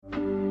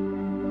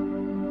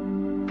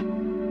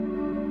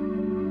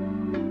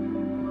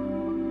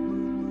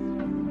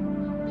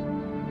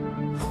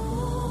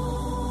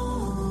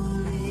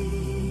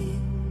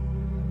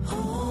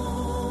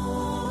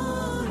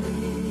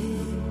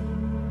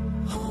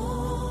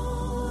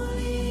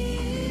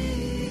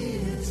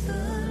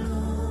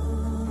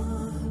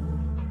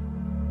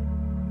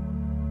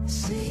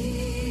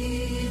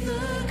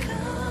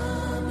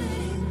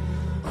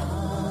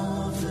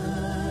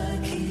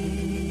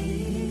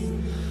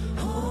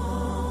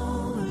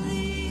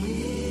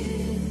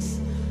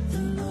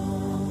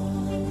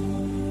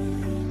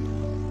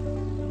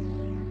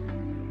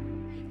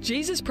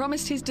Jesus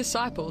promised his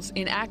disciples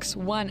in Acts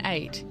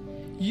 1:8,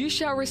 "You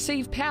shall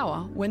receive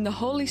power when the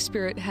Holy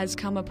Spirit has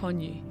come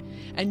upon you,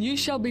 and you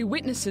shall be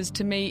witnesses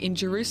to me in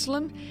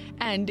Jerusalem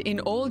and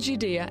in all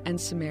Judea and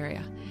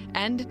Samaria,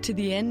 and to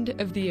the end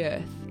of the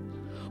earth."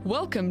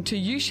 Welcome to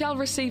You Shall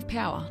Receive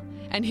Power,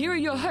 and here are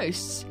your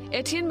hosts,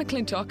 Etienne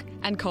McClintock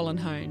and Colin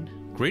Hone.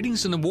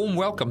 Greetings and a warm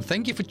welcome.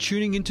 Thank you for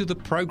tuning into the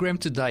program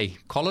today.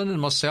 Colin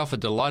and myself are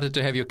delighted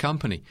to have your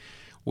company.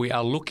 We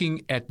are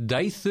looking at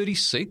Day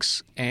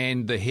 36,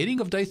 and the heading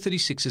of Day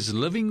 36 is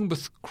Living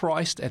with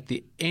Christ at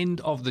the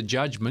End of the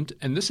Judgment.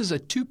 And this is a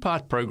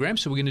two-part program,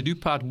 so we're going to do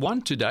Part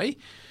 1 today,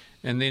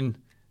 and then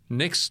the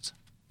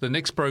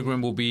next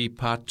program will be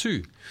Part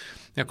 2.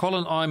 Now,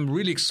 Colin, I'm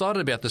really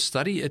excited about this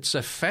study. It's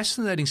a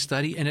fascinating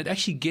study, and it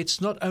actually gets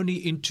not only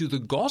into the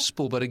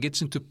gospel, but it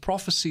gets into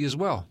prophecy as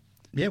well.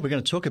 Yeah, we're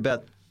going to talk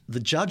about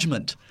the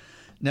judgment.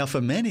 Now,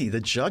 for many,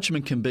 the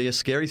judgment can be a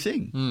scary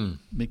thing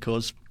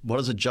because what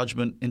does a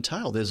judgment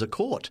entail? There's a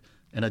court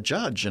and a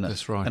judge and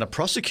a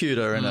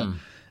prosecutor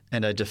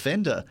and a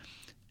defender.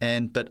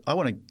 But I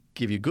want to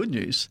give you good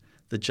news.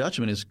 The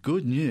judgment is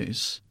good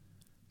news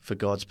for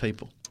God's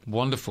people.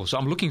 Wonderful. So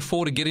I'm looking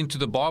forward to getting to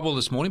the Bible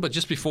this morning. But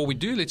just before we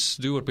do, let's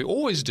do what we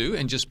always do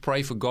and just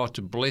pray for God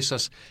to bless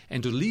us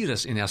and to lead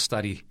us in our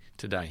study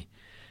today.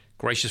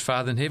 Gracious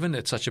Father in heaven,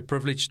 it's such a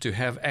privilege to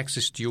have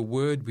access to your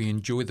word. We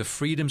enjoy the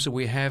freedoms that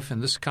we have in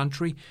this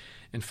country.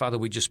 And Father,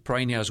 we just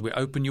pray now as we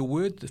open your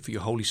word for your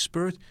Holy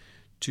Spirit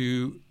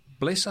to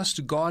bless us,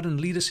 to guide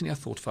and lead us in our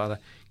thought, Father.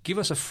 Give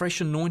us a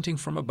fresh anointing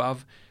from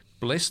above.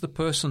 Bless the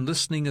person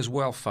listening as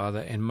well,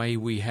 Father, and may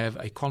we have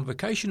a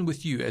convocation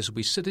with you as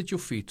we sit at your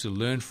feet to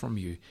learn from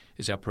you,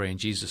 is our prayer in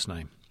Jesus'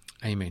 name.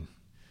 Amen.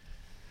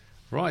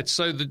 Right,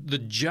 so the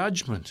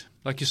judgment,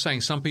 like you're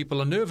saying, some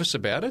people are nervous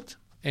about it.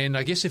 And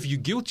I guess if you're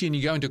guilty and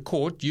you go into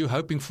court, you're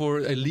hoping for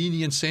a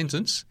lenient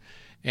sentence.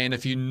 And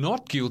if you're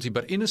not guilty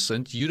but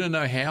innocent, you don't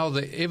know how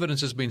the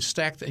evidence has been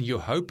stacked and you're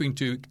hoping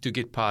to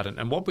get pardoned.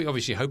 And what we're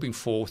obviously hoping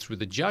for through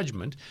the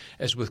judgment,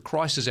 as with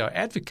Christ as our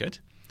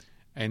advocate,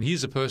 and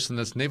he's a person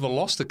that's never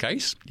lost a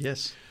case,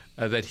 yes,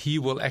 that he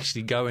will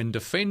actually go and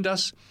defend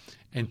us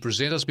and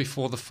present us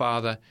before the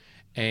Father.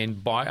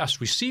 And by us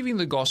receiving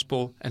the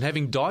gospel and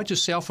having died to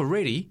self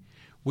already,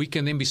 we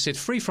can then be set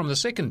free from the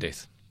second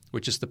death,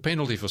 which is the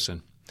penalty for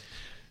sin.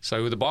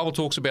 So the Bible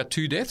talks about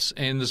two deaths,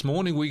 and this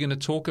morning we're going to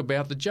talk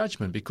about the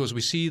judgment, because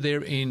we see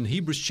there in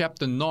Hebrews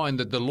chapter 9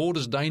 that the Lord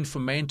has deigned for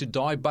man to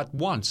die but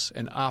once,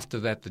 and after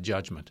that the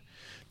judgment.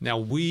 Now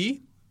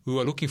we, who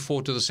are looking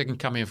forward to the second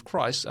coming of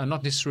Christ, are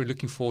not necessarily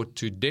looking forward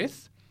to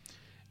death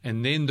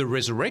and then the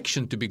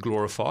resurrection to be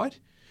glorified.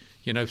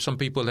 You know, some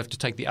people have to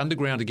take the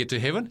underground to get to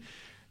heaven.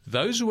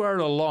 Those who are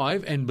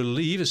alive and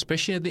believe,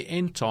 especially at the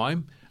end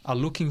time, are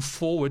looking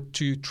forward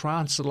to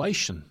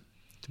translation,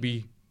 to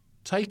be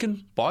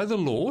taken by the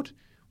Lord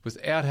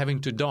without having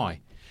to die.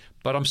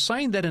 But I'm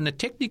saying that in a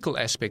technical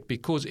aspect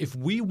because if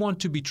we want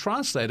to be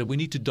translated, we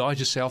need to die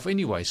to self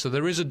anyway. So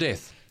there is a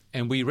death,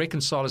 and we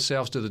reconcile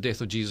ourselves to the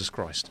death of Jesus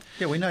Christ.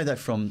 Yeah, we know that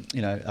from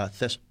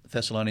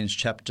Thessalonians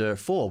chapter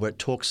 4, where it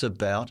talks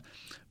about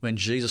when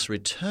Jesus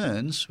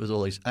returns with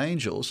all these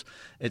angels,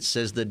 it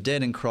says the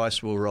dead in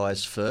Christ will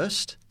rise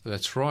first.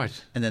 That's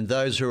right. And then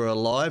those who are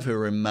alive, who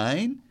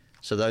remain,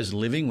 so those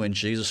living when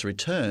Jesus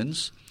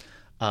returns,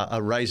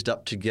 are raised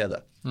up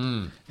together.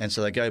 And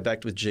so they go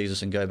back with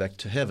Jesus and go back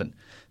to heaven.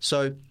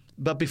 So,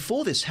 but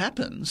before this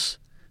happens,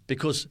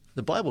 because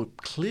the Bible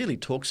clearly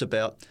talks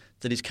about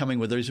that he's coming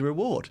with his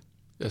reward.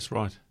 That's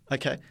right.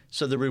 Okay,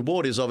 so the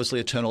reward is obviously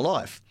eternal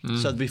life.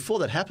 So before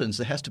that happens,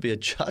 there has to be a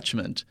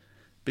judgment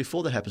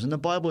before that happens. And the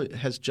Bible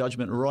has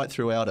judgment right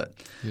throughout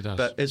it. It does.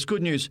 But it's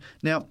good news.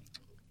 Now,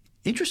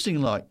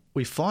 interestingly,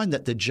 we find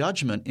that the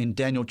judgment in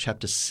Daniel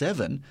chapter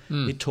 7,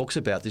 it talks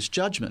about this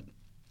judgment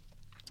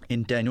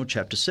in Daniel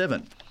chapter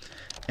 7.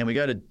 And we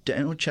go to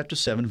Daniel chapter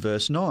 7,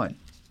 verse 9.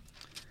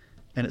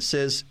 And it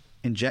says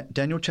in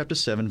Daniel chapter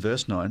 7,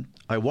 verse 9,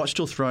 "I watched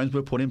till thrones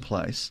were put in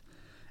place,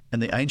 and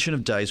the Ancient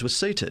of Days was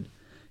seated.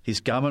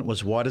 His garment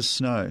was white as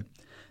snow,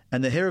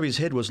 and the hair of his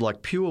head was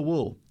like pure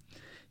wool.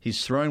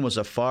 His throne was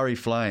a fiery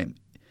flame.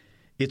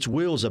 Its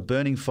wheels a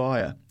burning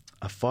fire.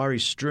 A fiery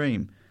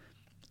stream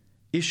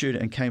issued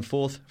and came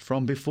forth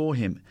from before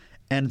him.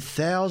 And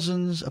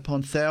thousands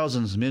upon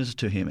thousands ministered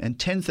to him, and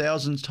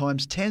 10,000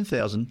 times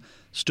 10,000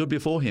 stood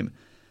before him.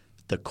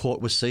 The court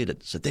was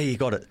seated." So there you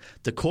got it.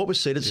 The court was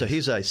seated, yes. So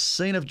here's a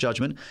scene of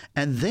judgment.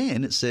 And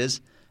then it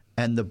says,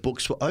 and the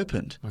books were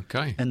opened.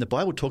 Okay. And the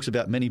Bible talks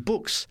about many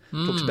books.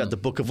 It talks about the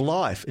book of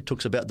life. It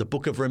talks about the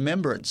book of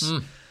remembrance,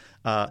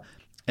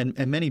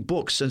 and many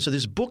books. And so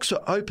these books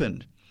are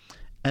opened.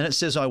 And it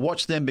says, "I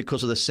watched them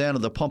because of the sound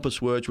of the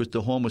pompous words which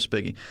the horn was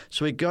speaking."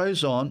 So he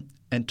goes on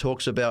and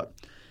talks about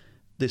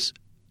this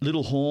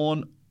little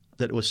horn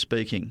that was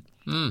speaking.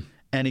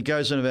 And he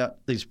goes on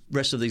about these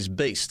rest of these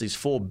beasts, these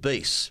four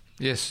beasts.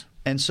 Yes.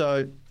 And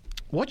so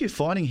what you're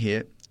finding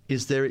here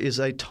is there is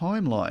a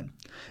timeline.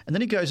 And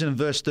then he goes in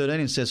verse 13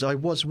 and says, "I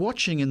was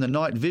watching in the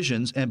night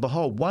visions, and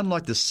behold, one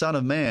like the Son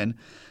of Man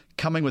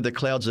coming with the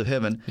clouds of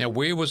heaven. Now,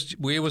 where was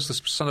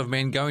the Son of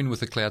Man going with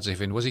the clouds of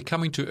heaven? Was he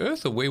coming to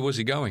earth, or where was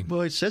he going?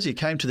 Well, it says he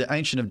came to the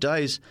Ancient of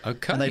Days,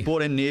 Okay. and they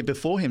brought in near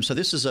before him. So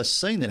this is a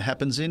scene that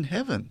happens in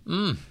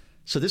heaven.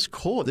 So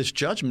this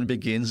judgment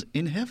begins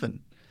in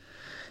heaven.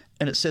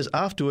 And it says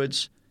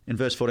afterwards, in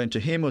verse 14, to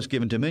him was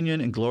given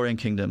dominion and glory and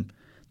kingdom,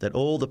 that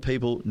all the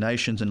people,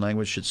 nations, and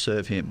languages should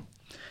serve him.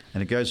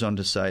 And it goes on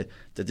to say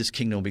that this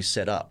kingdom will be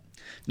set up.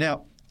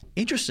 Now,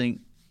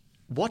 interesting,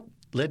 what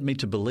led me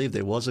to believe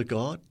there was a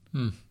God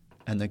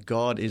and that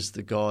God is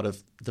the God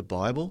of the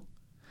Bible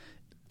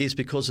is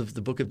because of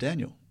the book of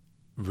Daniel.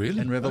 Really?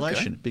 And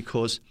Revelation. Okay.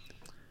 Because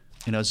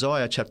in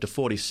Isaiah chapter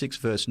 46,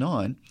 verse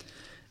 9,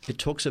 it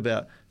talks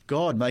about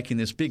God making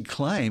this big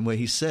claim where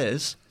he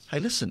says, hey,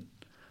 listen,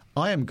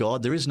 I am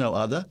God, there is no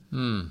other.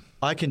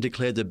 I can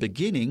declare the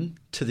beginning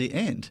to the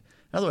end.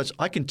 In other words,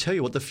 I can tell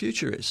you what the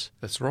future is.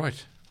 That's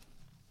right.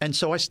 And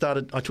so I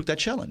took that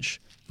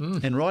challenge.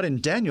 And right in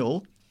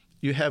Daniel,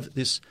 you have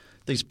these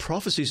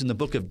prophecies in the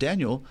book of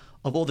Daniel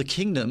of all the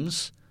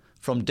kingdoms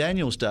from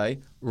Daniel's day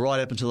right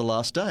up until the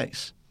last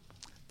days.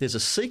 There's a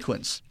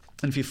sequence.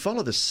 And if you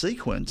follow the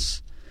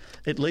sequence,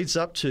 it leads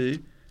up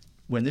to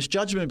when this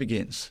judgment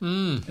begins.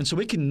 And so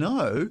we can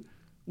know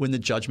when the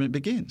judgment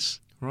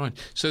begins. Right.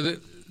 So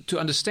to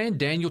understand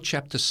Daniel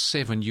chapter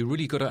 7, you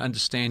really got to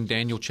understand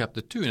Daniel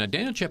chapter 2. Now,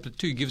 Daniel chapter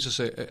 2 gives us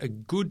a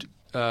good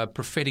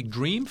prophetic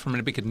dream from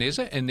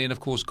Nebuchadnezzar, and then, of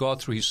course,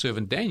 God, through his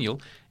servant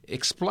Daniel,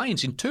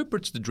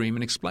 interprets the dream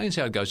and explains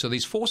how it goes. So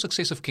there's 4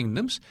 successive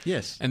kingdoms.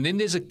 Yes. And then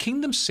there's a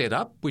kingdom set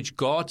up, which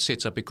God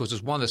sets up because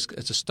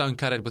it's a stone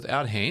cut out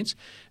without hands.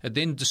 It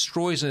then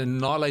destroys and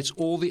annihilates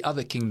all the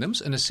other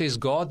kingdoms, and it says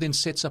God then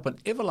sets up an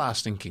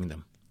everlasting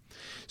kingdom.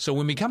 So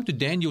when we come to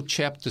Daniel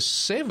chapter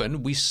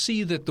 7, we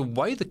see that the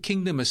way the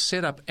kingdom is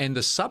set up and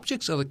the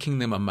subjects of the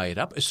kingdom are made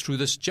up is through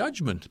this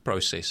judgment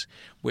process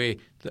where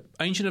the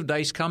Ancient of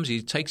Days comes,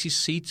 he takes his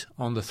seat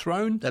on the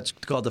throne. That's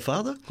God the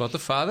Father? God the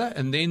Father.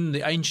 And then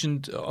the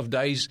Ancient of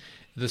Days,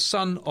 the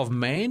Son of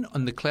Man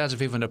on the clouds of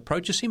heaven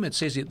approaches him. It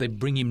says that they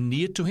bring him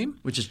near to him.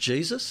 Which is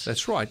Jesus?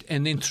 That's right.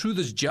 And then through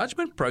this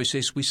judgment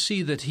process, we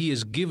see that he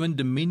is given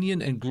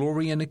dominion and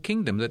glory and a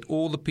kingdom, that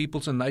all the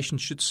peoples and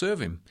nations should serve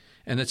him.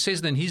 And it says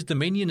then his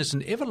dominion is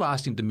an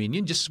everlasting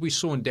dominion, just as we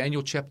saw in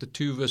Daniel chapter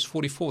 2, verse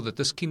 44, that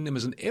this kingdom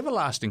is an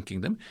everlasting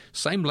kingdom,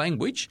 same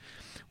language,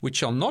 which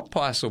shall not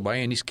pass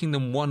away, and his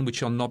kingdom one which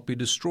shall not be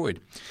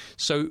destroyed.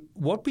 So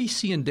what we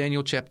see in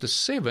Daniel chapter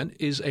 7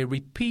 is a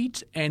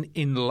repeat and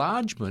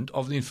enlargement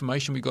of the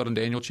information we got in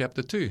Daniel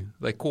chapter 2.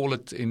 They call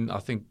it in, I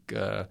think,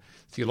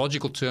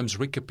 theological terms,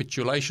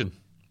 recapitulation.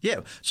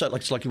 Yeah. So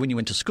it's like when you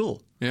went to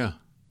school. Yeah.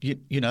 You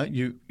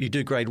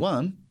do grade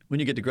 1. When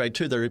you get to grade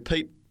 2, they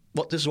repeat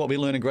this is what we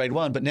learned in grade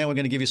 1, but now we're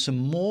going to give you some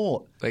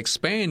more They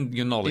expand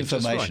your knowledge.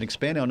 information, That's right.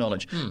 expand our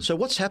knowledge. So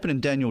what's happened in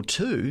Daniel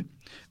 2,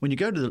 when you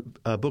go to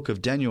the book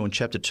of Daniel in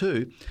chapter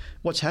 2,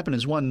 what's happened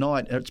is one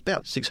night, it's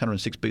about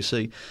 606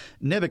 BC,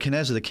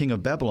 Nebuchadnezzar, the king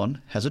of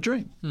Babylon, has a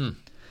dream.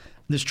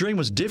 This dream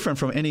was different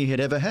from any he had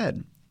ever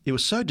had. It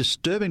was so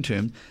disturbing to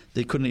him that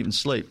he couldn't even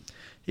sleep.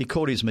 He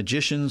called his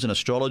magicians and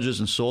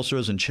astrologers and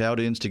sorcerers and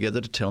Chaldeans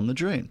together to tell him the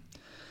dream.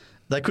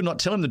 They could not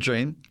tell him the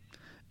dream,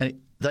 and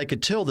they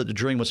could tell that the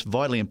dream was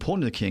vitally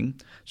important to the king,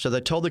 so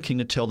they told the king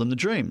to tell them the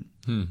dream,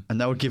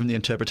 and they would give him the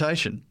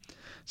interpretation.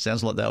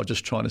 Sounds like they were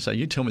just trying to say,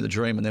 you tell me the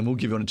dream and then we'll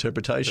give you an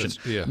interpretation.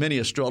 Yeah. Many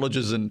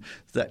astrologers and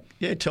that,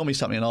 tell me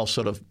something and I'll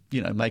sort of,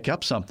 make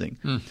up something.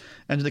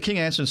 And the king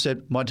answered and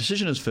said, my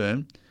decision is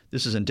firm.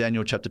 This is in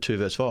Daniel chapter 2,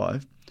 verse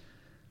 5.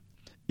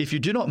 If you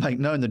do not make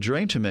known the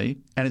dream to me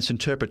and its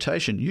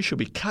interpretation, you shall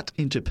be cut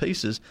into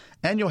pieces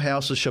and your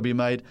houses shall be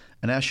made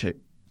an ash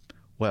heap.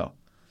 Well,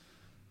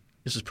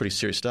 this is pretty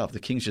serious stuff. The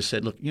king's just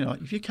said, look,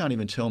 if you can't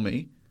even tell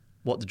me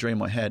what the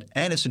dream I had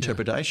and its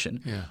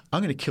interpretation,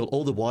 I'm going to kill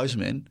all the wise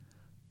men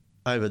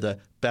over the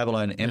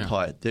Babylonian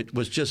Empire that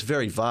was just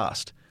very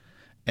vast.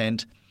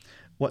 And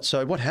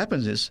what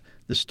happens is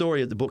the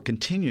story of the book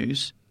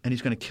continues and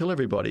he's going to kill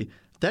everybody.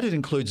 That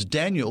includes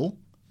Daniel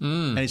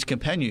and his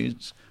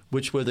companions,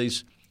 which were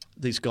these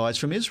guys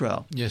from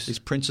Israel, these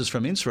princes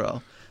from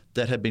Israel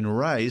that had been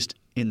raised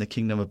in the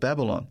kingdom of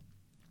Babylon.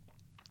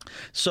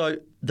 So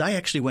they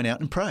actually went out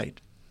and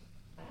prayed,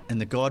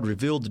 and the God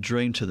revealed the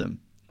dream to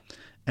them.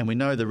 And we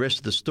know the rest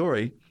of the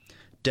story.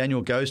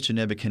 Daniel goes to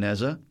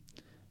Nebuchadnezzar,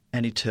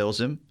 and he tells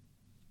him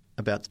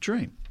about the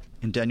dream.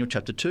 In Daniel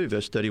chapter 2,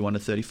 verse 31 to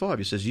 35,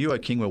 he says, you, O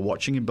king, were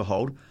watching, and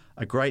behold,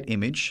 a great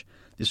image.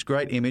 This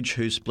great image,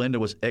 whose splendor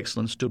was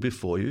excellent, stood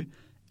before you,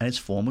 and its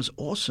form was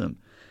awesome.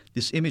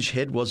 This image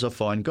head was of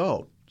fine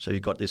gold. So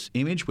you've got this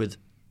image it's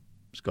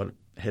got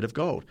a head of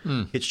gold.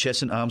 Its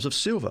chest and arms of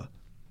silver.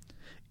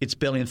 Its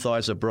belly and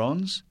thighs are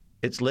bronze,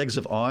 its legs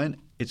of iron,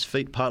 its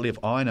feet partly of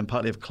iron and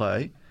partly of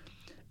clay.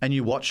 And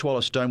you watched while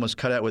a stone was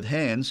cut out with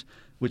hands,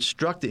 which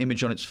struck the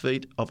image on its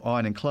feet of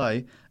iron and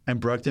clay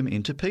and broke them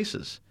into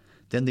pieces.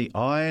 Then the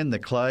iron, the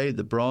clay,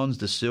 the bronze,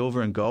 the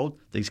silver and gold,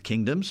 these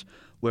kingdoms,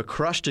 were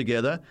crushed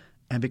together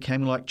and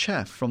became like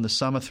chaff from the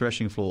summer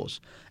threshing floors.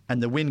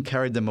 And the wind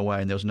carried them away,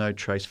 and there was no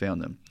trace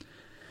found them.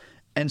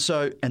 And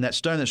that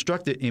stone that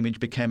struck the image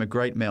became a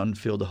great mountain,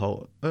 filled the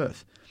whole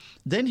earth.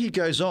 Then he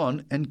goes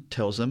on and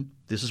tells them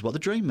this is what the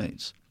dream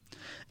means.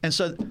 And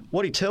so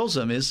what he tells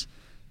them is,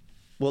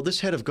 well,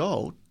 this head of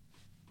gold,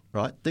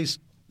 right, these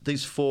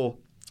four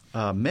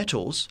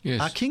metals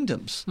are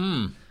kingdoms.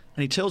 And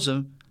he tells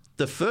them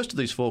the first of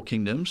these four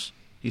kingdoms,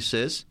 he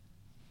says,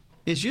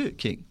 is you,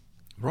 king.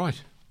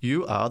 Right.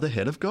 You are the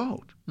head of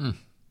gold.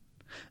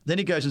 Then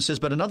he goes and says,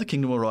 but another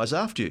kingdom will rise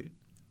after you,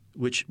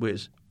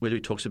 where he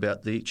talks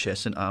about the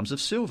chest and arms of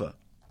silver.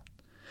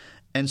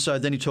 And so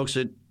then he talks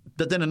about,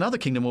 but then another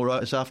kingdom will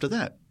rise after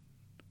that,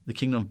 the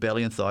kingdom of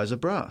belly and thighs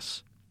of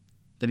brass.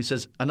 Then he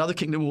says another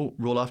kingdom will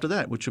rule after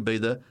that, which will be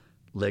the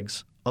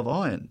legs of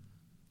iron.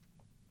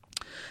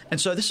 And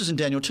so this is in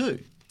Daniel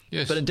 2.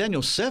 Yes. But in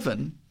Daniel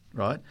 7,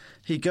 right,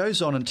 he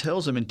goes on and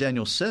tells them in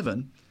Daniel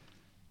 7,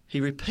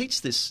 he repeats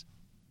this,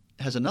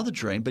 has another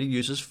dream, but he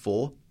uses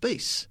four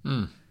beasts.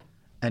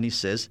 And he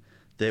says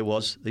there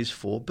was these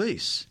four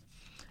beasts.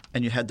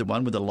 And you had the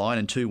one with a lion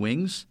and two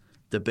wings,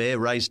 the bear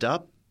raised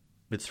up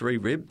with three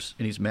ribs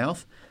in his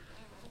mouth.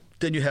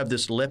 Then you have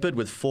this leopard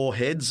with four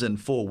heads and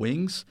four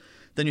wings.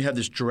 Then you have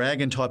this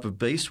dragon type of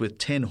beast with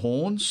 10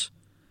 horns.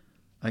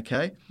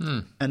 Okay?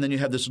 And then you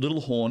have this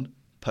little horn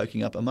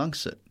poking up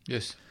amongst it.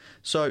 Yes.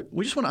 So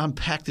we just want to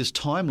unpack this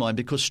timeline,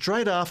 because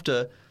straight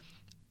after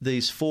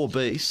these four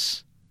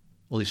beasts,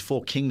 or these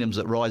four kingdoms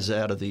that rise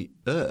out of the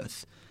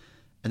earth,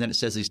 and then it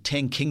says these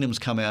 10 kingdoms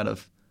come out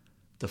of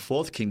the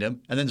fourth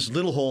kingdom, and then this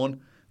little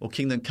horn or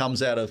kingdom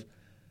comes out of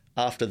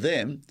after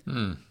them,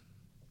 and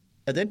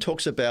then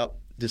talks about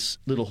this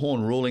little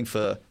horn ruling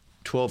for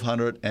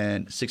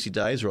 1,260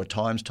 days, or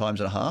times and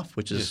a half,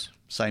 which is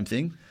same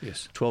thing,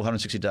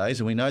 1,260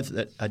 days. And we know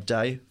that a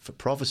day for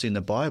prophecy in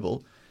the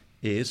Bible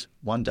is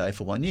 1 day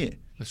for 1 year.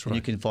 That's right. And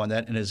you can find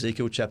that in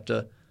Ezekiel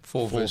chapter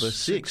 4 verse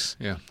 6.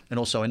 Yeah. And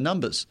also in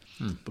Numbers,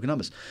 Book of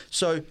Numbers.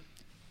 So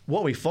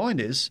what we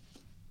find is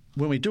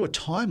when we do a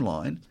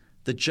timeline,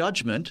 the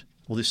judgment,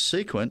 or this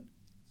sequence,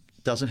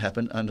 doesn't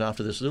happen until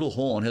after this little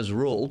horn has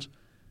ruled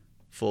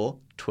for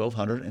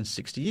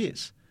 1,260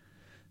 years.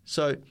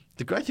 So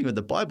the great thing with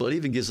the Bible, it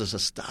even gives us a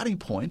starting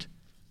point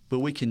where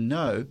we can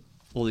know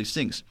all these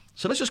things.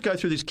 So let's just go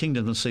through these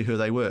kingdoms and see who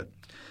they were.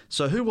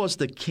 So who was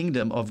the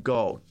kingdom of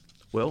gold?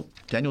 Well,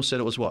 Daniel said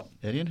it was what?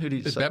 Edian, who did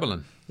he say? It's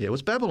Babylon. Yeah, it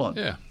was Babylon.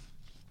 Yeah.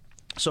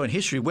 So in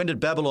history, when did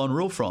Babylon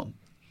rule from?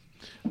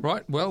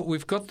 Right. Well,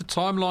 we've got the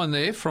timeline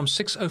there from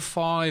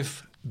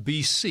 605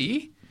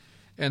 BC,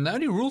 and they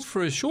only ruled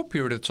for a short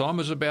period of time. It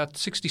was about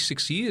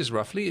 66 years,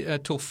 roughly,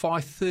 till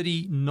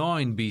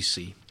 539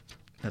 BC.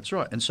 That's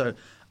right. And so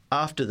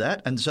after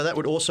that, and so that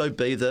would also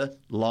be the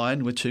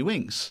lion with two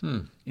wings.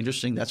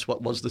 Interesting. That's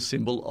what was the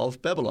symbol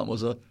of Babylon,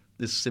 was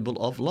this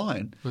symbol of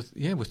lion.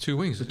 With two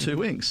wings. With two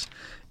wings.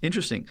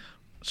 Interesting.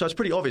 So it's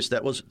pretty obvious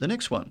that was the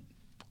next one.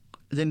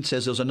 Then it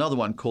says there was another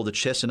one called the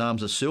chest and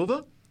arms of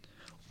silver,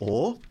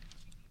 or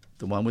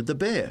the one with the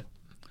bear.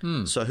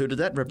 So who did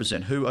that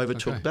represent? Who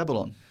overtook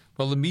Babylon?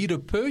 Well, the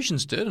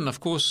Medo-Persians did, and of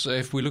course,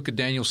 if we look at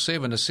Daniel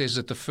 7, it says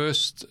that the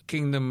first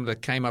kingdom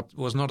that came up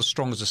was not as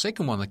strong as the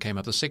second one that came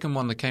up. The second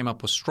one that came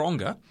up was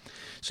stronger.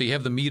 So you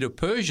have the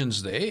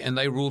Medo-Persians there, and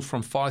they ruled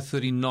from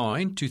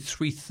 539 to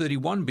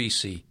 331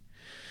 BC.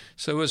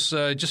 So it was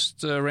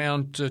just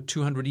around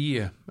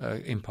 200-year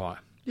empire.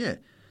 Yeah.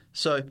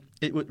 So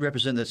it would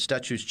represent the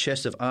statue's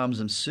chest of arms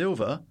and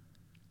silver,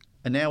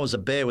 and now was a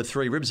bear with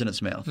three ribs in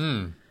its mouth.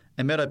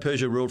 And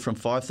Medo-Persia ruled from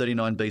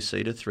 539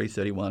 BC to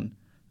 331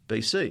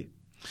 BC.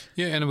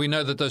 Yeah, and we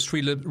know that those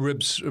three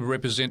ribs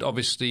represent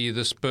obviously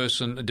this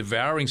person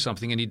devouring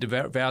something, and he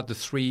devoured the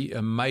three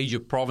major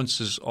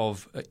provinces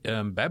of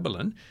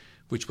Babylon,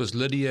 which was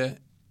Lydia,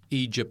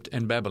 Egypt,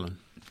 and Babylon.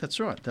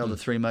 That's right. They were the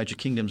three major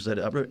kingdoms that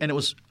and it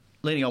was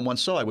leaning on one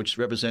side, which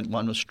represent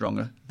one was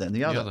stronger than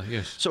the other.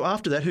 Yes. So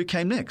after that, who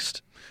came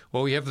next?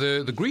 Well, we have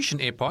the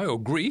Grecian Empire, or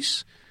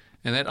Greece,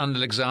 and that under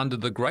Alexander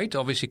the Great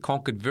obviously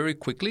conquered very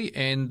quickly,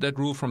 and that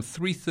ruled from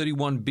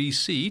 331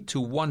 BC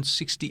to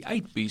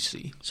 168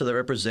 BC. So that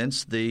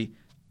represents the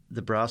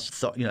brass,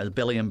 the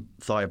belly and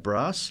thigh of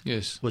brass.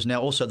 Yes. Was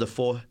now also the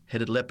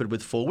four-headed leopard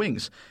with four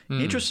wings.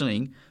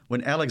 Interestingly,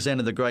 when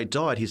Alexander the Great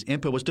died, his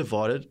empire was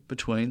divided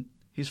between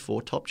his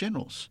four top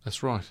generals.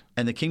 That's right.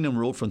 And the kingdom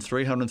ruled from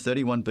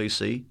 331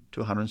 BC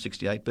to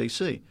 168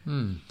 BC.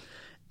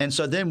 And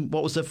so then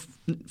what was the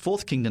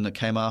fourth kingdom that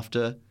came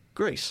after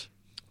Greece?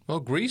 Well,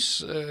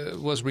 Greece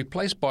was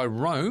replaced by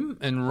Rome,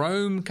 and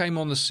Rome came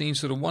on the scene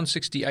sort of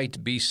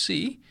 168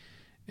 BC,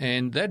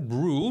 and that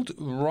ruled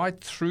right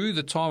through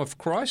the time of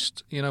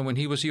Christ, when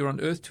he was here on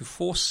earth, to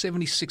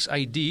 476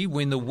 AD,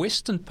 when the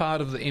western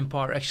part of the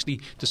empire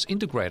actually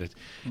disintegrated.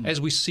 As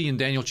we see in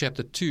Daniel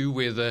chapter 2,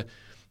 where the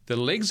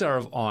legs are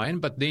of iron,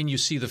 but then you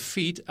see the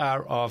feet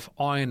are of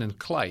iron and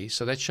clay.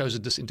 So that shows a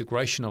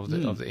disintegration of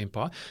the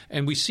empire.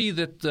 And we see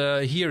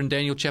that here in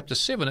Daniel chapter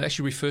 7, it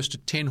actually refers to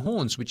 10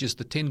 horns, which is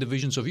the 10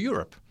 divisions of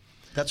Europe.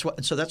 That's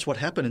what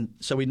happened. And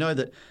so we know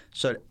that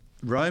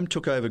Rome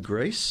took over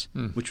Greece,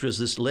 which was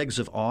this legs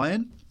of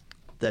iron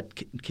that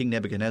King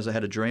Nebuchadnezzar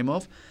had a dream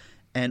of.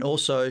 And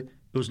also it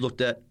was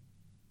looked at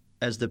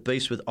as the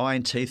beast with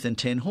iron teeth and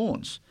 10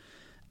 horns.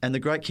 And the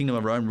great kingdom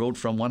of Rome ruled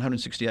from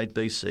 168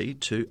 BC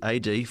to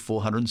AD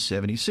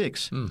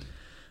 476.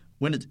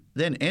 When it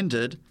then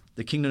ended,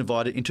 the kingdom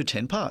divided into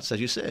 10 parts,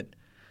 as you said,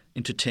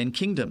 into 10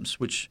 kingdoms,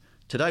 which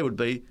today would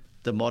be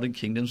the modern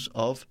kingdoms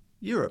of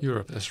Europe.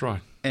 Europe, that's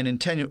right. And in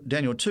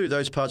Daniel 2,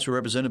 those parts were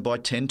represented by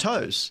 10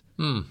 toes.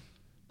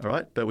 All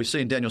right, but we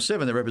see in Daniel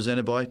 7 they're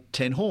represented by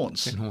 10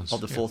 horns,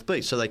 of the fourth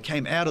beast. So they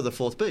came out of the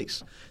fourth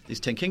beast, these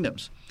 10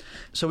 kingdoms.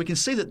 So we can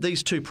see that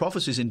these two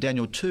prophecies in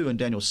Daniel 2 and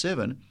Daniel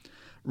 7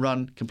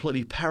 run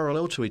completely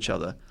parallel to each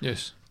other.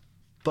 Yes.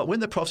 But when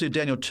the prophecy of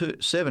Daniel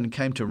 7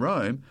 came to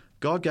Rome,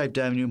 God gave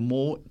Daniel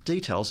more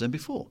details than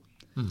before.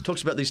 It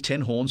talks about these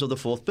 10 horns of the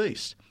fourth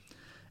beast.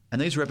 And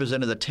these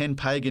represented the 10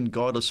 pagan,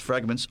 godless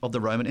fragments of the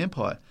Roman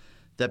Empire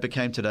that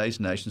became today's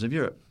nations of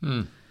Europe.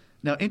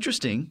 Now,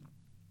 interesting,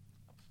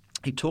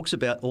 he talks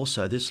about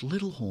also this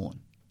little horn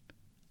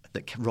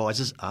that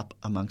rises up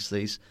amongst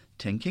these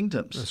 10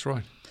 kingdoms. That's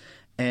right.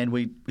 And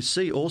we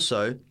see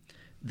also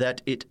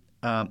that it,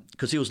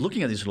 because he was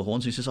looking at these little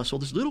horns, he says, I saw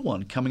this little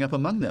one coming up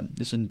among them.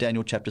 This is in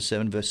Daniel chapter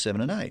 7, verse 7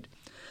 and 8.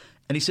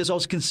 And he says, I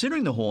was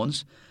considering the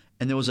horns,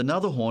 and there was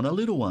another horn, a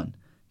little one,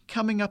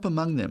 coming up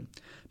among them,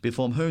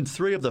 before whom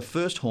 3 of the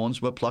first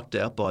horns were plucked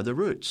out by the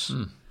roots.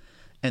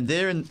 And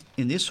there in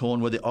this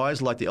horn were the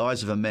eyes like the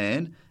eyes of a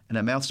man, and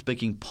a mouth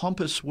speaking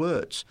pompous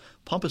words.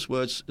 Pompous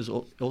words is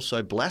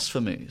also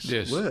blasphemous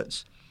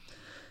words.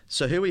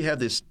 So here we have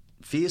this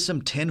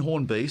fearsome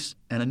 10-horn beast,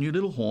 and a new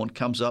little horn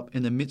comes up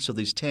in the midst of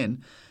these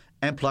 10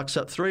 and plucks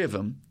up 3 of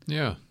them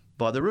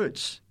by the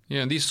roots.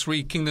 Yeah, and these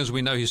 3 kingdoms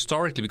we know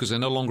historically, because they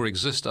no longer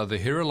exist, are the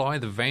Heruli,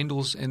 the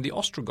Vandals, and the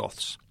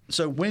Ostrogoths.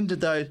 So when did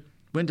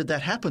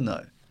that happen,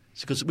 though?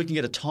 Because we can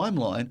get a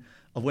timeline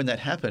of when that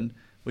happened.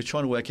 We're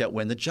trying to work out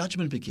when the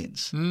judgment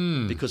begins,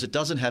 because it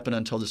doesn't happen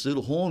until this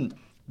little horn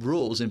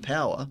rules in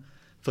power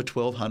for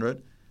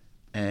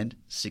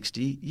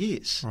 1260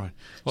 years. Right.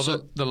 Well,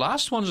 so, the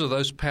last ones of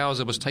those powers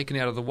that was taken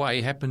out of the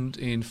way happened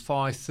in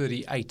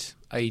 538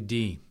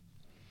 AD.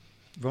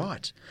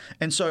 Right.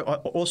 And so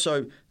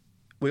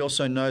we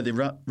also know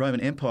the Roman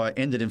Empire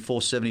ended in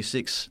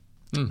 476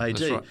 AD.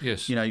 That's right,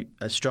 yes. You know,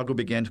 a struggle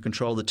began to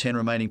control the 10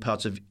 remaining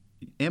parts of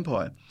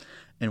empire.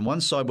 And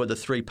one side were the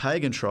 3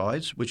 pagan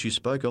tribes, which you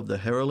spoke of, the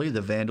Heruli, the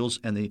Vandals,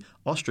 and the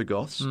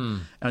Ostrogoths.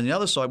 And on the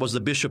other side was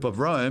the Bishop of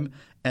Rome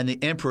and the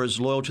emperors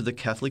loyal to the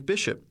Catholic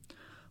bishop.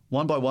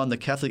 One by one, the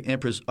Catholic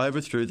emperors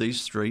overthrew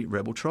these 3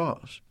 rebel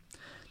tribes.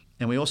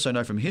 And we also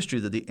know from history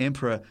that the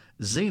Emperor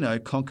Zeno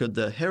conquered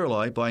the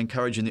Heruli by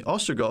encouraging the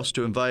Ostrogoths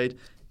to invade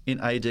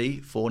in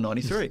AD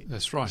 493.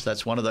 That's right. So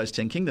that's one of those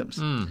 10 kingdoms.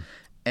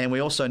 And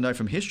we also know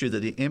from history that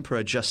the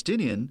Emperor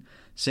Justinian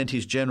sent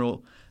his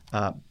general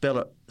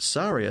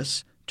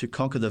Belisarius to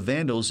conquer the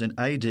Vandals in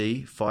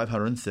AD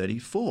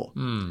 534.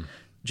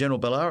 General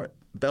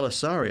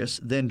Belisarius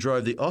then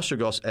drove the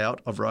Ostrogoths out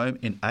of Rome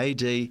in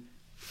AD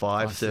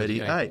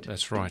 538.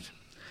 That's right.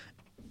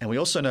 And we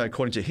also know,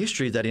 according to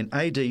history, that in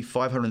AD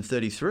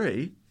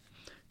 533,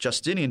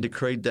 Justinian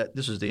decreed that,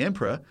 this is the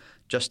emperor,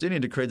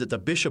 Justinian decreed that the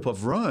Bishop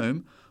of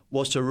Rome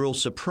was to rule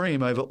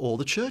supreme over all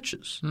the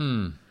churches.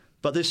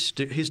 But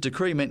his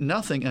decree meant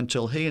nothing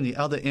until he and the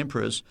other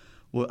emperors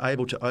were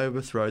able to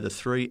overthrow the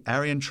 3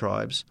 Aryan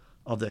tribes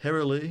of the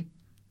Heruli,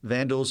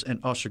 Vandals, and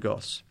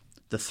Ostrogoths,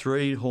 the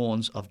 3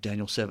 horns of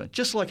Daniel 7,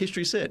 just like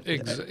history said.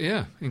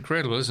 Yeah,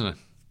 incredible, isn't it?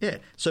 Yeah.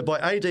 So by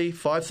AD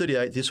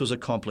 538, this was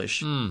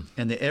accomplished, and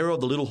the era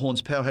of the little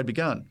horn's power had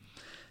begun.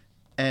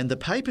 And the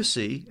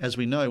papacy, as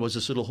we know, was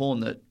this little horn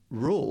that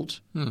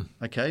ruled,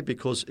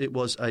 because it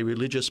was a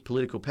religious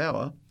political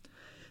power,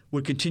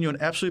 would continue in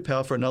absolute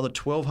power for another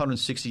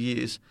 1,260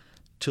 years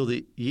till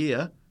the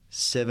year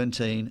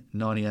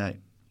 1798.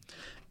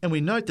 And we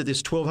note that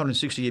this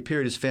 1,260-year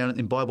period is found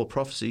in Bible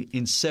prophecy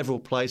in several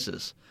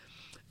places.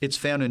 It's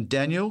found in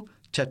Daniel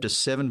chapter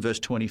 7, verse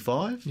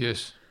 25.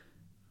 Yes.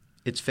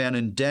 It's found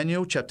in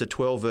Daniel chapter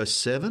 12, verse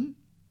 7.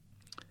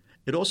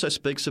 It also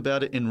speaks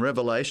about it in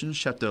Revelation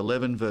chapter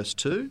 11, verse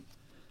 2.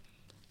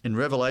 In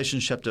Revelation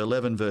chapter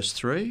 11, verse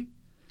 3.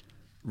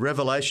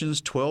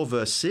 Revelations 12,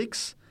 verse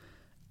 6.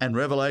 And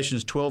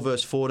Revelations 12,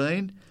 verse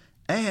 14.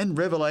 And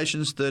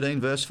Revelations 13,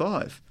 verse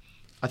 5.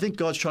 I think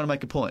God's trying to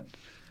make a point.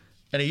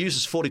 And he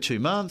uses 42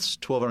 months,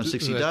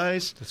 1,260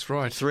 days. That's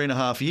right.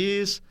 3.5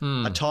 years,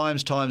 a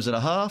times and a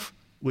half,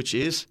 which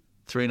is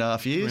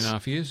 3.5 years.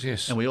 3.5 years,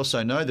 yes. And we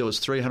also know there was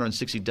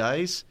 360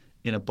 days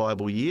in a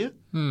Bible year.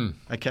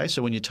 Okay,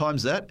 so when you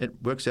times that,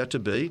 it works out to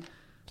be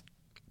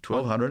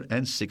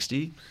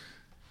 1,260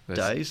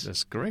 days.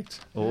 That's correct.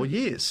 Or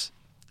years.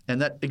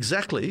 And that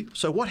exactly.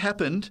 So what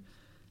happened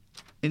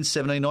in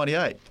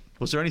 1798?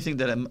 Was there anything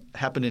that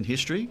happened in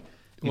history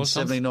in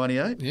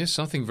 1798? Yes,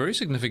 something very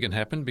significant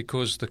happened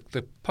because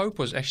the Pope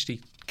was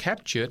actually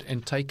captured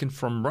and taken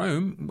from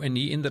Rome when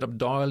he ended up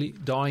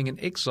dying in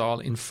exile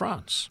in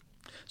France.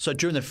 So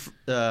during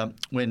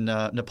when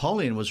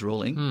Napoleon was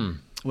ruling,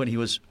 when he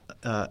was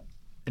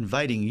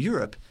invading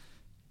Europe,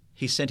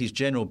 he sent his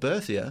general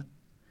Berthier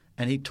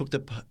and he took the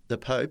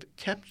Pope,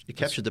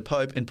 captured the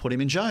Pope and put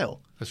him in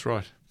jail. That's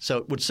right. So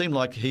it would seem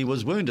like he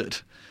was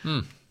wounded,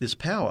 this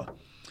power.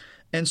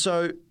 And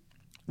so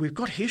we've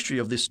got history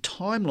of this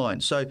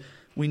timeline. So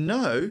we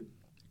know,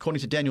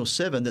 according to Daniel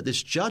 7, that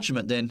this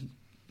judgment then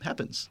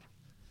happens.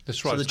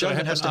 That's right. So the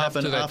judgment has to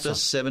happen after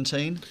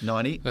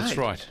 1798. That's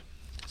right.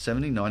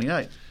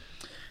 1798.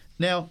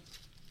 Now,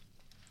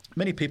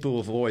 many people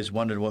have always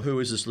wondered, well, who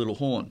is this little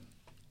horn?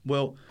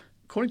 Well,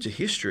 according to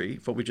history,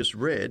 what we just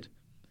read,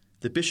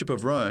 the Bishop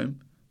of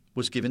Rome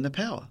was given the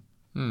power.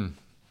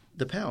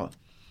 The power.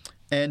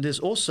 And there's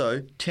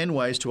also 10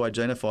 ways to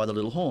identify the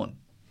little horn.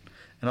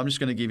 And I'm just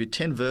going to give you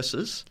 10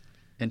 verses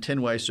and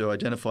 10 ways to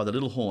identify the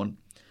little horn.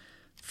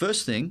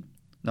 First thing,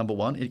 number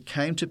 1, it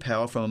came to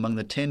power from among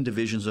the 10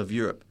 divisions of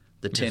Europe,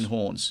 the 10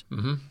 horns.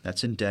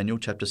 That's in Daniel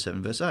chapter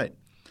 7, verse 8.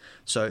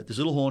 So this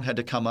little horn had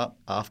to come up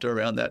after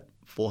around that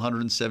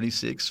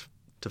 476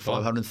 to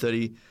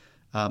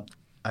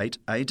 538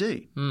 AD.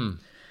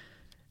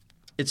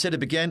 It said it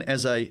began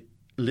as a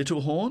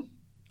little horn,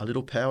 a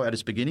little power at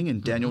its beginning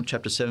in Daniel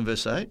chapter 7,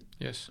 verse 8.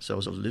 Yes. So it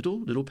was a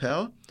little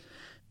power.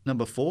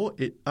 Number 4,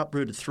 it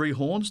uprooted 3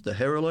 horns, the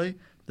Heruli,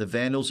 the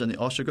Vandals, and the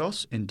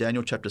Ostrogoths in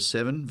Daniel chapter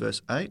 7,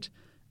 verse 8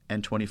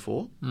 and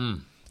 24.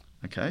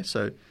 Okay,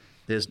 so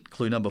there's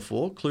clue number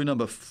 4. Clue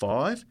number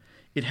 5,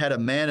 it had a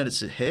man at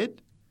its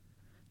head,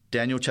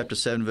 Daniel chapter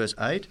 7, verse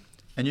 8.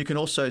 And you can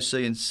also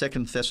see in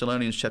 2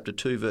 Thessalonians chapter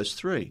 2, verse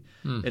 3,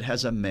 it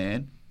has a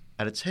man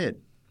at its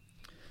head.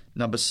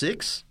 Number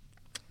 6,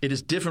 it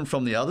is different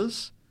from the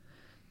others.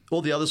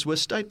 All the others were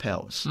state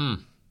powers.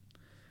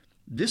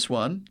 This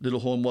one,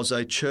 little horn, was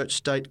a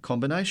church-state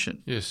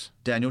combination. Yes.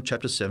 Daniel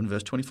chapter 7,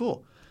 verse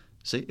 24.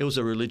 See, it was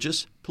a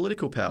religious,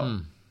 political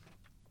power.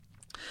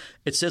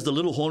 It says the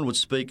little horn would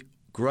speak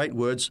great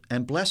words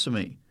and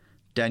blasphemy.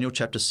 Daniel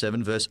chapter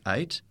 7, verse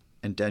 8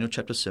 and Daniel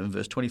chapter 7,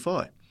 verse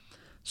 25.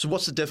 So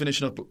what's the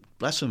definition of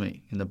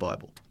blasphemy in the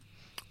Bible?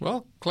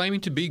 Well,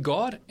 claiming to be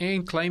God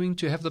and claiming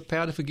to have the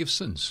power to forgive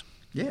sins.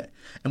 Yeah.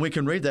 And we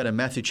can read that in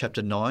Matthew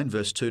chapter 9,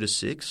 verse 2 to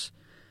 6,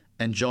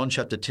 and John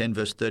chapter 10,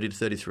 verse 30 to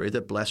 33,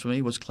 that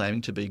blasphemy was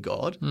claiming to be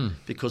God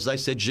because they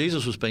said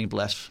Jesus was being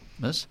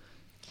blasphemous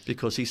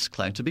because he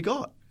claimed to be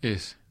God.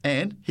 Yes.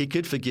 And he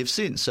could forgive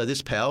sins. So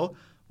this power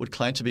would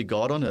claim to be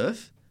God on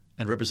earth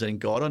and representing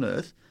God on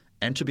earth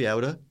and to be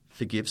able to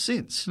forgive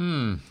sins.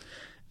 The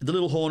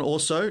little horn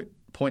also,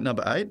 point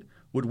number 8,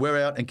 would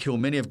wear out and kill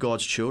many of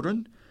God's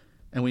children.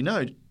 And we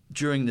know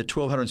during the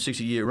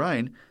 1260-year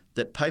reign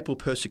that papal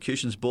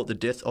persecutions brought the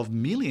death of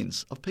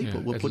millions of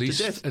people were put to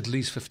death. At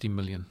least 50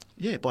 million.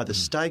 Yeah, by the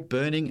stake,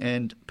 burning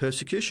and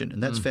persecution.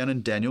 And that's found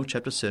in Daniel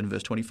chapter 7,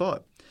 verse 25.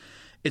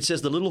 It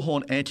says the little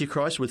horn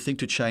Antichrist would think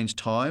to change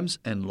times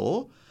and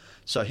law.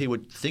 So he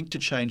would think to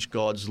change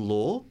God's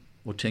law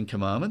or 10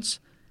 commandments.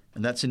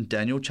 And that's in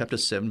Daniel chapter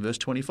 7, verse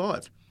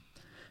 25.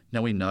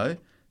 Now we know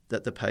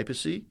that the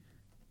papacy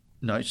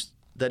notes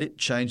that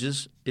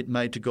it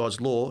made to God's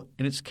law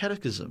in its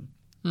catechism.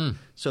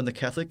 So in the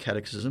Catholic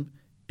catechism,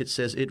 it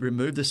says it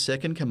removed the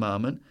second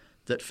commandment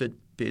that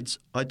forbids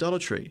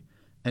idolatry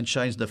and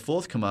changed the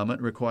fourth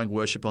commandment requiring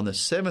worship on the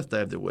seventh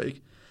day of the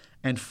week,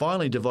 and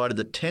finally divided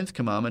the 10th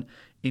commandment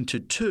into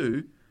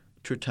 2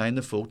 to retain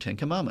the full 10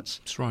 commandments.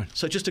 That's right.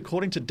 So just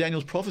according to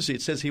Daniel's prophecy,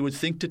 it says he would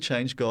think to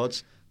change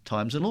God's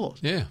times and laws.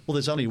 Yeah. Well,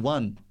 there's only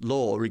one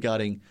law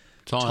regarding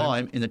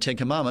time in the 10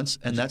 commandments,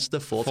 and that's the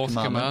fourth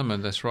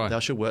commandment. That's right. Thou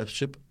shalt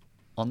worship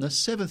on the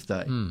seventh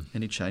day.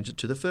 And he changed it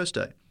to the first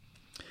day.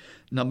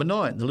 Number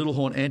 9, the little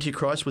horn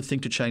Antichrist would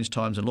think to change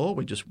times and law.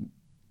 We just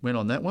went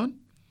on that one.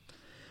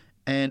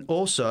 And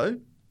also,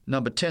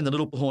 number 10, the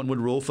little horn would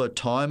rule for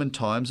time and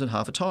times and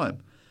half a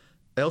time,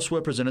 elsewhere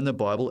presented in the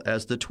Bible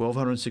as the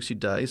 1260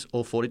 days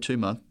or 42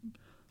 months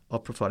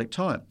of prophetic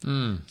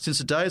time. Since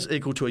a day is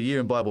equal to a year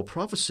in Bible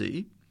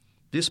prophecy,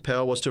 this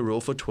power was to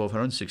rule for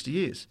 1260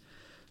 years.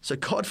 So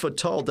God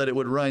foretold that it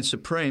would reign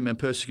supreme and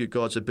persecute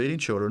God's obedient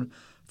children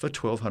for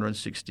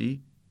 1260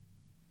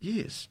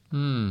 years.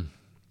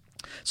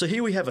 So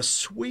here we have a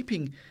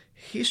sweeping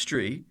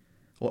history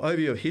or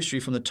overview of history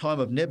from the time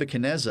of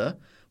Nebuchadnezzar,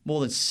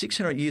 more than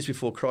 600 years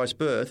before Christ's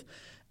birth,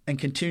 and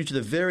continue to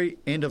the very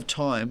end of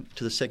time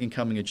to the second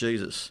coming of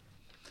Jesus.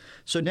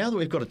 So now that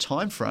we've got a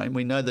time frame,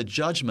 we know the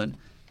judgment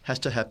has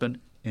to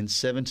happen in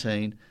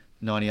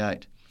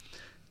 1798.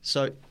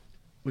 So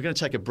we're going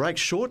to take a break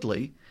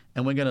shortly,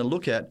 and we're going to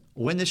look at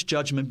when this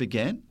judgment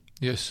began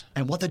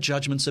and what the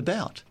judgment's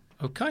about.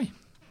 Okay.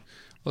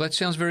 Well, that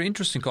sounds very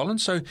interesting, Colin.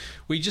 So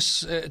we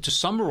just, to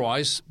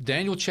summarize,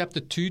 Daniel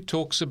chapter 2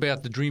 talks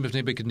about the dream of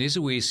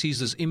Nebuchadnezzar, where he sees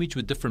this image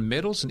with different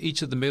metals, and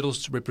each of the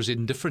metals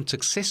represent different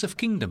successive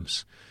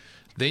kingdoms.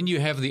 Then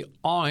you have the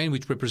iron,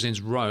 which represents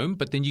Rome,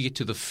 but then you get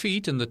to the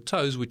feet and the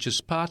toes, which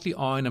is partly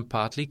iron and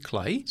partly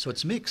clay. So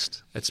it's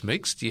mixed. It's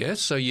mixed, yes.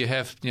 So you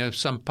have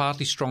some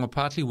partly strong and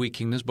partly weak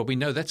kingdoms, but we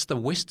know that's the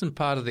western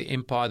part of the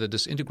empire that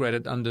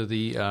disintegrated under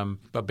the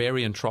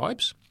barbarian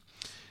tribes.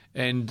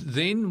 And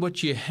then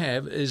what you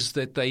have is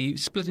that they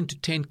split into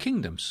 10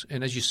 kingdoms.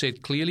 And as you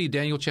said clearly,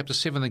 Daniel chapter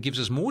 7, that gives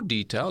us more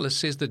detail. It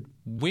says that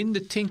when the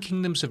 10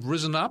 kingdoms have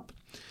risen up,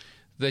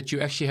 that you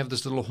actually have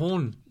this little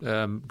horn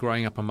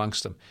growing up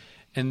amongst them.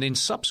 And then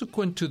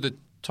subsequent to the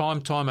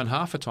time and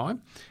half a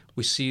time,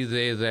 we see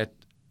there that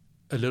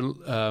a little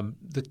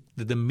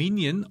the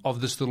dominion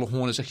of this little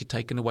horn is actually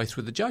taken away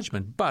through the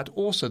judgment, but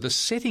also the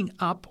setting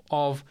up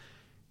of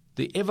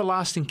the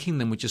everlasting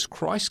kingdom, which is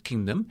Christ's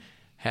kingdom,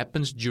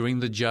 happens during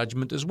the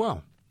judgment as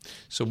well.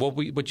 So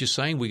what you're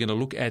saying we're going to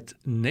look at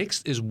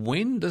next is,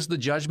 when does the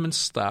judgment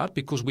start?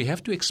 Because we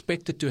have to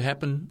expect it to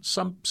happen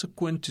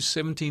subsequent to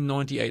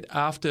 1798,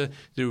 after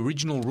the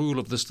original rule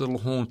of this little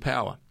horn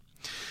power.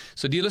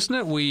 So, dear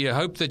listener, we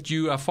hope that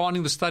you are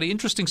finding the study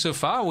interesting so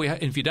far.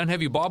 If you don't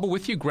have your Bible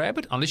with you, grab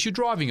it, unless you're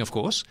driving, of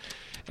course.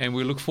 And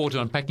we look forward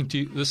to unpacking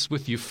this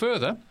with you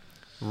further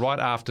right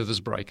after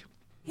this break.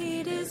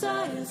 He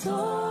desires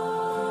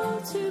all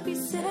to be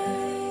saved.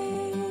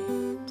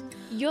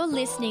 You're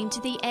listening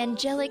to the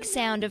angelic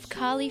sound of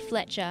Carly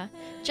Fletcher,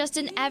 just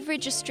an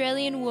average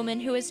Australian woman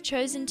who has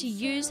chosen to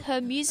use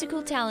her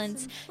musical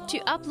talents to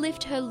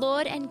uplift her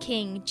Lord and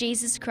King,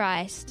 Jesus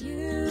Christ.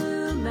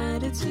 You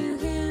matter to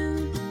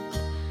him.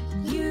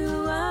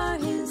 You are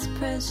his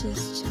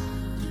precious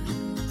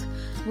child.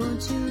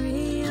 Won't you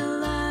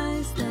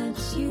realize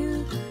that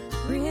you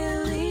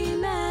really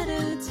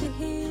matter to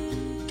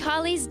him?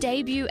 Carly's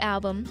debut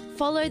album,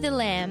 Follow the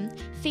Lamb,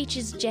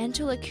 features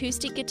gentle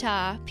acoustic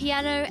guitar,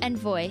 piano and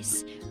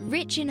voice,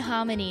 rich in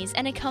harmonies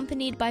and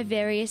accompanied by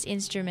various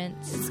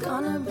instruments. It's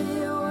gonna be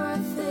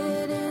worth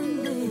it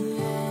in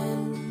the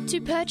end.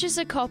 To purchase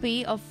a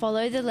copy of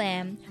Follow the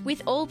Lamb,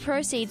 with all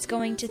proceeds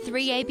going to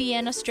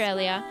 3ABN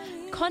Australia,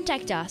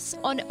 contact us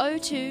on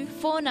 02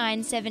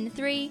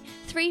 4973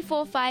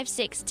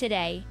 3456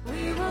 today.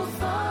 We will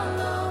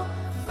follow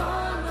the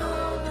Lamb.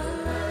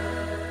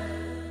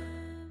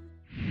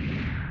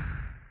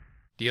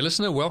 Dear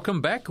listener,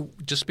 welcome back.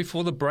 Just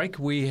before the break,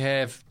 we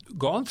have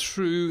gone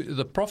through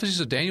the prophecies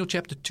of Daniel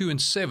chapter 2 and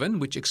 7,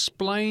 which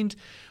explained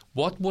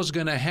what was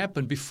going to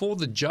happen before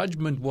the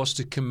judgment was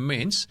to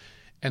commence.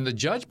 And the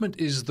judgment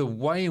is the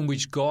way in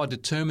which God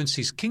determines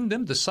his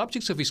kingdom, the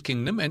subjects of his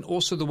kingdom, and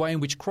also the way in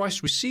which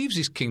Christ receives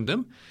his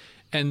kingdom.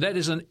 And that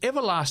is an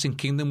everlasting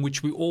kingdom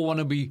which we all want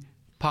to be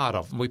part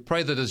of. And we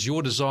pray that it's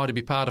your desire to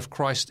be part of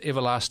Christ's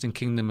everlasting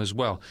kingdom as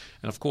well.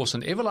 And of course,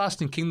 an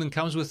everlasting kingdom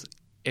comes with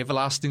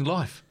everlasting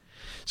life.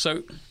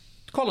 So,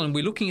 Colin,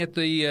 we're looking at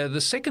the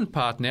second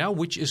part now,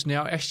 which is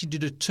now actually to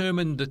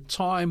determine the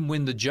time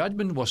when the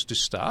judgment was to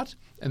start.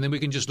 And then we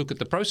can just look at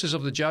the process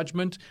of the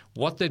judgment,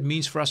 what that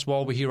means for us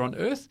while we're here on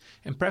earth.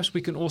 And perhaps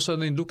we can also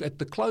then look at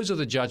the close of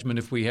the judgment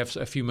if we have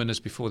a few minutes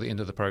before the end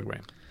of the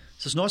program.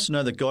 So it's nice to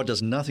know that God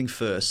does nothing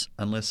first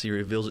unless he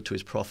reveals it to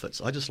his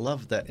prophets. I just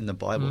love that in the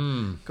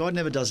Bible. God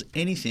never does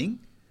anything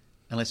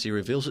unless he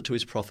reveals it to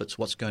his prophets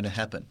what's going to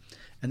happen.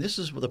 And this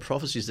is the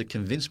prophecies that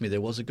convinced me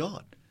there was a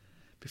God.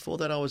 Before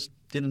that, I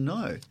didn't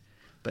know.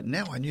 But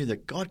now I knew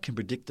that God can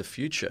predict the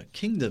future,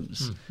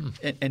 kingdoms,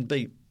 and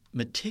be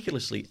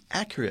meticulously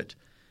accurate.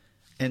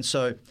 And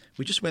so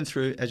we just went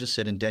through, as you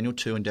said, in Daniel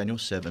 2 and Daniel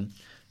 7,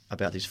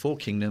 about these 4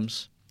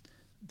 kingdoms,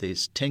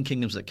 these 10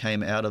 kingdoms that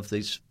came out of the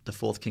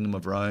 4th kingdom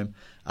of Rome,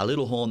 a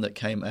little horn that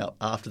came out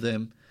after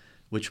them,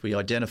 which we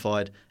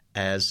identified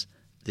as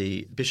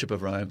the Bishop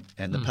of Rome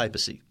and the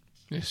papacy.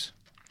 Yes.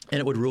 And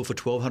it would rule for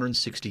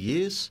 1,260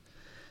 years.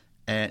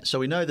 And so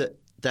we know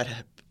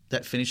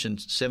that finished in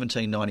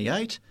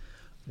 1798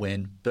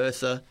 when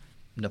Bertha,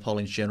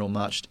 Napoleon's general,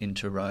 marched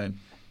into Rome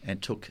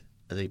and took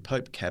the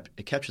Pope,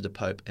 captured the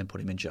Pope and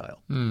put him in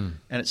jail. And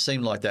it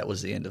seemed like that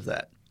was the end of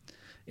that.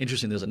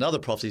 Interesting, there's another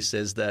prophecy that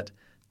says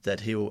that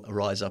he'll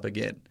rise up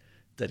again,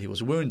 that he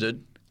was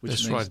wounded,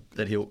 which means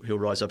that he'll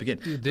rise up again.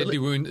 The deadly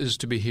wound is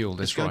to be healed.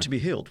 That's it's going to be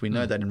healed. We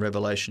know that in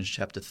Revelation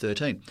chapter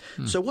 13.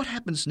 So what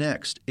happens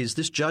next is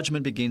this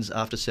judgment begins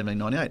after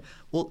 1798.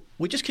 Well,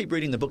 we just keep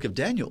reading the book of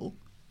Daniel,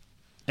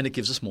 and it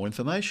gives us more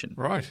information.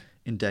 Right.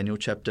 In Daniel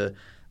chapter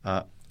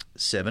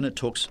 7, it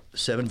talks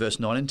 7 verse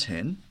 9 and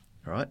 10.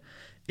 All right.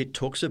 It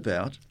talks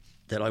about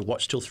that I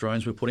watched till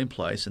thrones were put in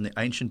place and the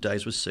ancient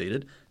days were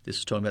seated. This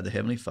is talking about the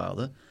Heavenly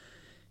Father.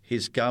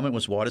 His garment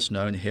was white as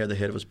snow, and the hair of the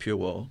head was pure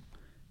wool.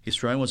 His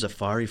throne was a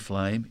fiery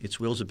flame, its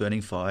wheels a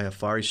burning fire. A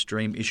fiery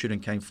stream issued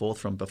and came forth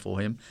from before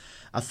him.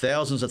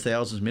 Thousands of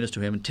thousands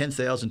ministered to him, and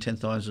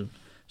 10,000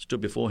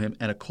 stood before him.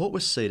 And a court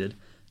was seated,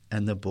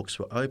 and the books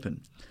were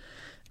open.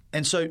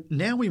 And so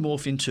now we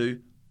morph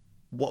into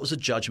what was the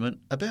judgment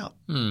about?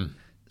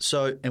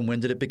 So, and when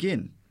did it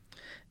begin?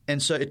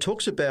 And so it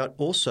talks about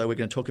also, we're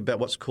going to talk about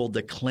what's called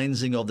the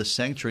cleansing of the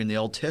sanctuary in the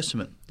Old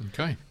Testament.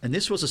 Okay. And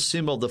this was a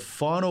symbol of the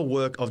final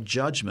work of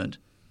judgment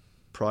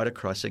prior to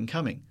Christ's second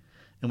coming.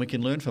 And we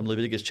can learn from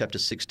Leviticus chapter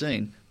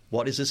 16,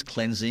 what is this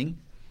cleansing,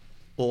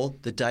 or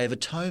the Day of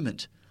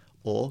Atonement,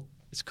 or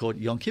it's called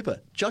Yom Kippur,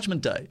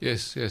 Judgment Day.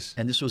 Yes, yes.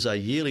 And this was a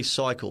yearly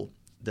cycle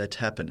that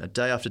happened, a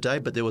day after day,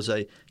 but there was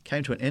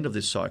came to an end of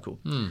this cycle.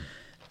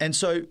 And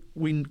so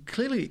we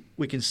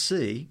can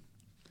see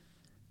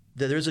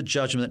that there is a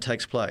judgment that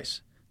takes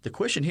place. The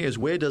question here is,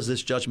 where does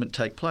this judgment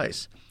take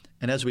place?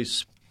 And as we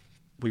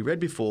read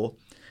before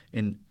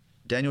in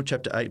Daniel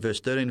chapter 8, verse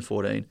 13 and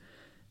 14,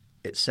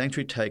 its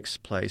sanctuary takes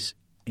place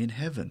in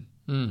heaven.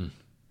 And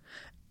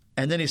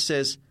then he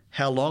says,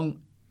 how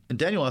long? And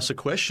Daniel asks a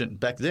question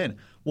back then,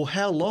 well,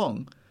 how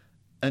long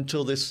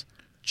until this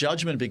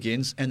judgment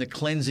begins and the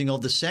cleansing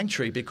of the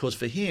sanctuary? Because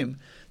for him,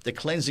 the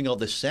cleansing of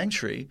the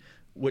sanctuary,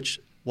 which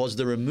was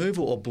the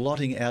removal or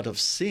blotting out of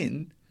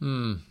sin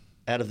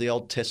out of the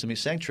Old Testament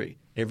sanctuary.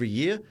 Every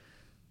year,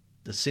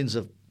 the sins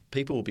of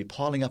people will be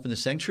piling up in the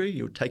sanctuary.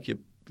 You would take your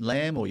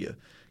lamb or your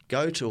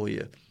goat or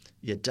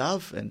your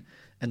dove and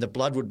the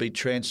blood would be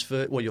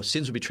transferred, well, your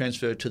sins would be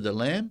transferred to the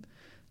lamb.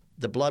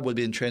 The blood would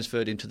be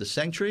transferred into the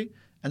sanctuary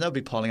and they would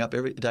be piling up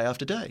every day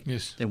after day.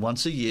 Yes. Then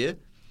once a year,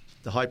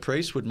 the high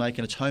priest would make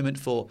an atonement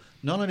for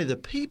not only the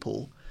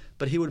people,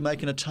 but he would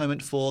make an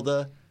atonement for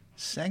the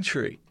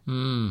sanctuary.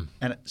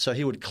 And so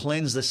he would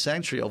cleanse the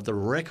sanctuary of the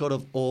record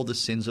of all the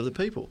sins of the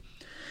people.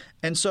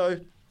 And so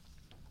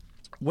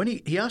when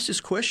he asked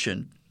this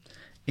question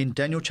in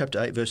Daniel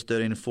chapter 8, verse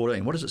 13 and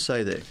 14, what does it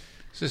say there? It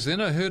says, Then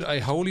I heard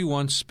a holy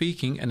one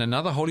speaking, and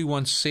another holy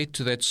one said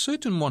to that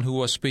certain one who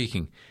was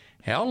speaking,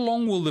 How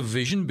long will the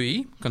vision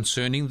be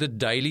concerning the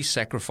daily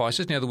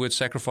sacrifices? Now the word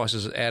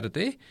sacrifices is added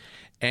there.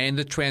 And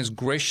the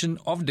transgression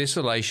of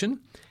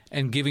desolation,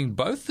 and giving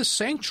both the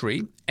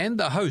sanctuary and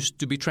the host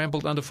to be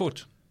trampled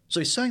underfoot. So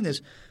he's saying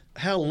this,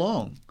 how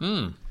long?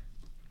 And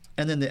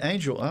then the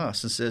angel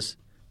asks and says,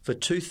 for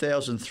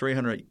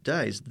 2,300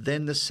 days,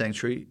 then the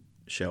sanctuary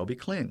shall be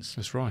cleansed.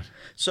 That's right.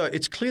 So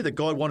it's clear that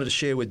God wanted to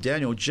share with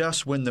Daniel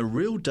just when the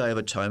real Day of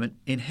Atonement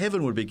in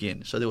heaven would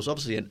begin. So there was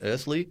obviously an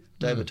earthly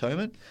Day of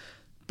Atonement,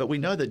 but we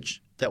know that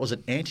that was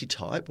an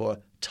antitype or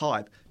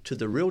type to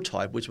the real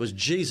type, which was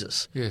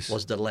Jesus,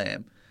 was the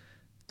Lamb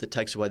that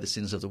takes away the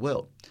sins of the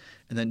world.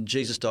 And then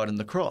Jesus died on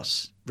the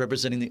cross,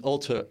 representing the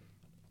altar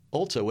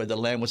where the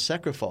lamb was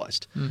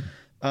sacrificed.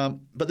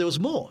 But there was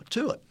more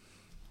to it,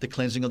 the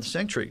cleansing of the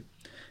sanctuary.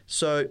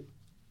 So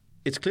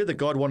it's clear that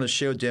God wanted to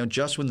share down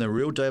just when the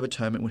real Day of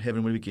Atonement when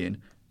heaven would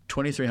begin,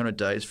 2,300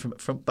 days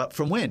but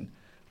from when?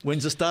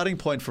 When's the starting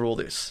point for all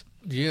this?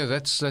 Yeah,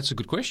 that's a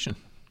good question.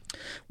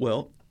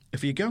 Well,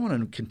 if you go on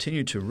and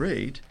continue to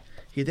read,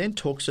 he then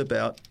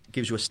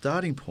gives you a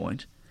starting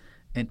point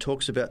and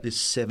talks about this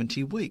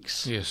 70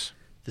 weeks. Yes.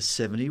 The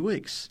 70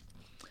 weeks.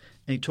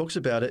 And he talks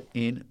about it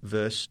in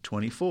verse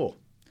 24.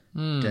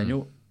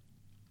 Daniel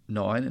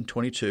 9 and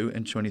 22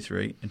 and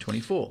 23 and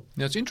 24.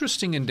 Now, it's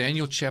interesting in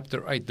Daniel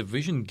chapter 8, the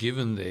vision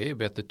given there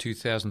about the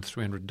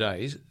 2,300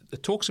 days,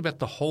 it talks about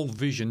the whole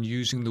vision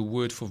using the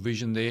word for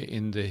vision there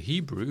in the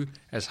Hebrew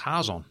as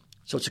hazon.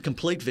 So it's a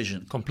complete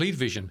vision. Complete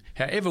vision.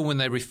 However, when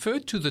they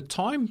referred to the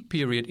time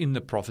period in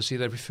the prophecy,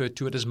 they referred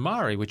to it as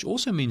Mare, which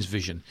also means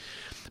vision.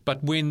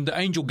 But when the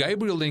angel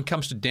Gabriel then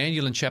comes to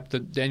Daniel in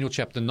Daniel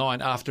chapter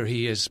 9, after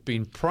he has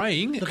been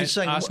praying and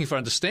asking for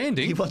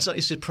understanding.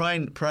 He said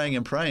praying,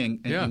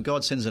 and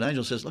God sends an angel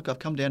and says, look, I've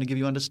come down to give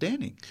you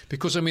understanding.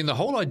 Because, the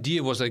whole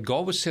idea was that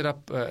God would set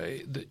up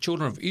the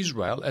children of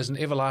Israel as an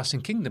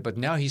everlasting kingdom. But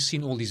now he's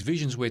seen all these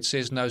visions where it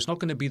says, no, it's not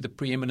going to be the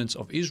preeminence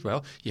of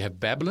Israel. You have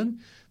Babylon,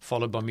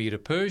 followed by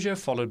Medo-Persia,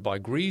 followed by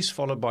Greece,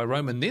 followed by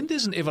Rome, and then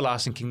there's an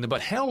everlasting kingdom.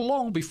 But how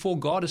long before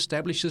God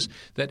establishes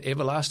that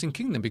everlasting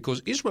kingdom?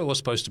 Because Israel was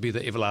supposed to be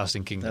the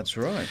everlasting kingdom. That's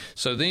right.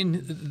 So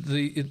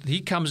then he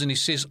comes and he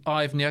says,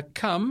 I've now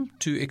come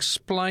to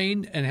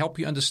explain and help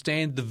you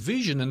understand the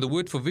vision. And the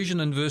word for vision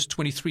in verse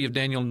 23 of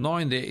Daniel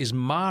 9 there is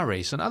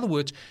Mare. So in other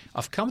words,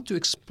 I've come to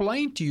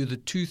explain to you the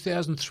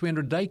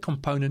 2,300-day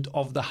component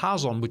of the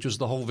Hazon, which was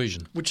the whole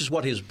vision. Which is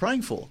what he was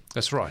praying for.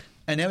 That's right.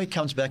 And now he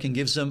comes back and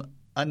gives them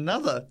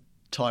another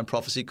time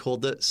prophecy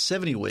called the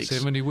 70 weeks.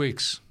 70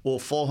 weeks. Or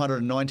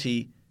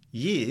 490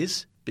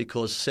 years,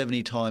 because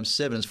 70 times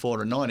 7 is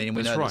 490, and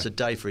we know there's a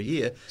day for a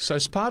year. So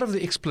it's part of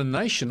the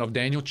explanation of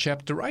Daniel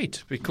chapter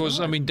 8, because,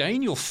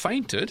 Daniel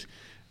fainted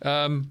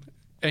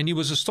and he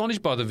was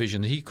astonished by the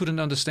vision. He couldn't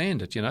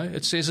understand it,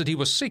 It says that he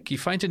was sick. He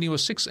fainted and he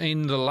was sick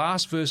in the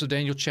last verse of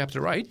Daniel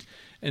chapter 8,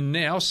 and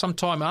now,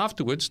 sometime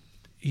afterwards,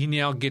 he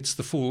now gets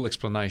the full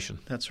explanation.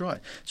 That's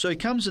right. So he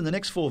comes in the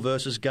next 4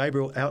 verses,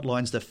 Gabriel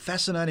outlines the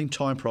fascinating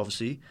time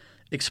prophecy,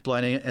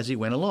 explaining it as he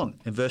went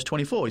along. In verse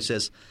 24, he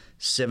says,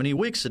 70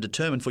 weeks are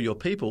determined for your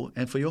people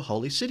and for your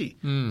holy city.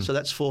 So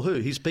that's for who?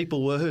 His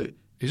people were who?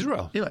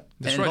 Israel. Yeah.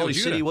 That's and right. holy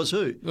city was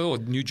who? Oh,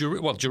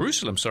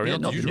 Jerusalem, sorry. Yeah,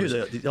 not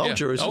the old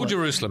Jerusalem. Old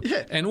Jerusalem.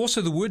 Yeah. And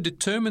also the word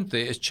determined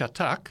there is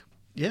chatak.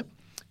 Yep.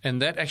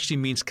 And that actually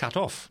means cut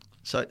off.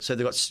 So they've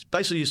got,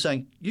 basically you're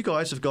saying, you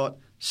guys have got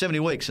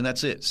 70 weeks and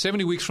that's it.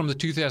 70 weeks from the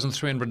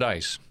 2,300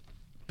 days.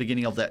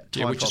 Beginning of that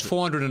time. Yeah, which is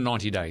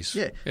 490 days.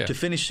 Yeah. To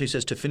finish, he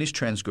says, to finish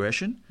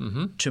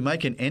transgression, to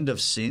make an end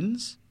of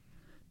sins,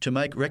 to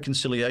make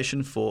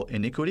reconciliation for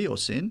iniquity or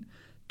sin,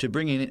 to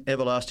bring in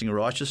everlasting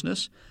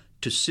righteousness,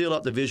 to seal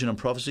up the vision and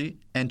prophecy,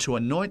 and to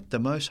anoint the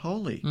most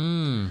holy.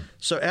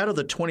 So out of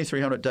the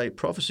 2,300-day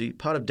prophecy,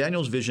 part of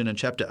Daniel's vision in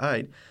chapter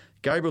 8,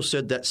 Gabriel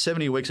said that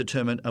 70 weeks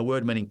determine a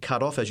word meaning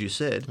cut off, as you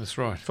said. That's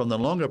right. From the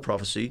longer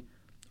prophecy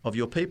of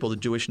your people, the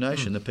Jewish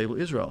nation, the people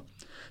of Israel.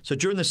 So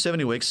during the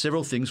 70 weeks,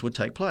 several things would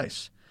take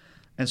place.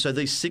 And so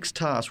these 6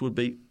 tasks would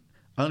be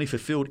only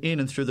fulfilled in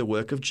and through the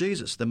work of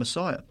Jesus, the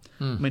Messiah.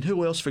 I mean,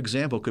 who else, for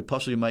example, could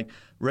possibly make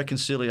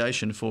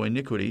reconciliation for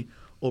iniquity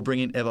or bring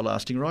in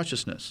everlasting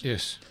righteousness?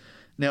 Yes.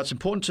 Now, it's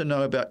important to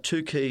know about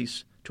two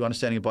keys to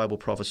understanding Bible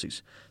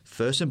prophecies.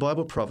 First, in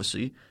Bible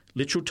prophecy,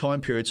 literal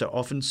time periods are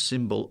often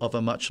symbol of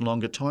a much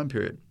longer time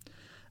period.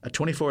 A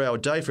 24-hour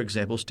day, for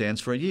example,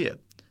 stands for a year.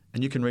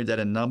 And you can read that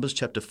in Numbers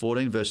chapter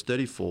 14, verse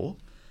 34,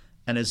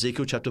 and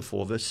Ezekiel chapter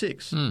 4, verse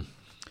 6.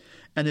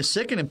 And the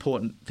second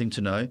important thing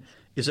to know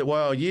is that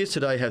while our years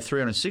today have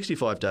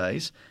 365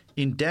 days,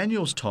 in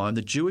Daniel's time,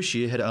 the Jewish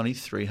year had only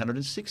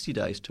 360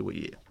 days to a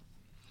year.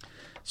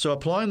 So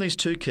applying these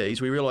two keys,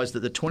 we realise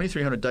that the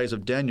 2300 days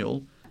of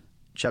Daniel,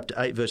 chapter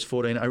 8, verse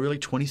 14, are really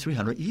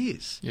 2300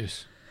 years.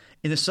 Yes.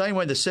 In the same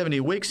way, the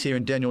 70 weeks here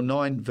in Daniel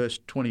 9, verse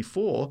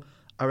 24,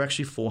 are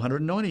actually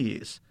 490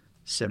 years.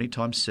 70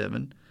 times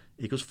 7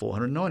 equals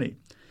 490.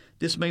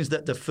 This means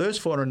that the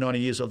first 490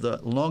 years of the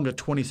longer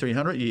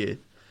 2300 year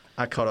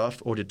are cut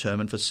off or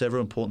determined for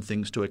several important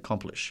things to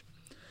accomplish.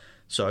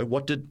 So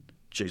what did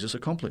Jesus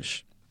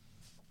accomplish?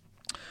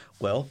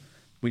 Well,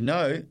 we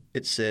know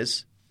it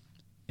says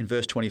in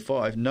verse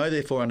 25, "Know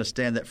therefore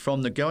understand that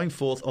from the going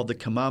forth of the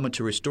commandment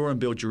to restore and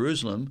build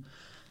Jerusalem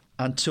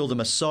until the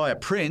Messiah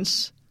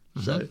Prince,"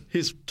 so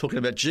he's talking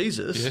about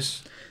Jesus,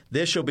 Yes.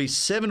 "there shall be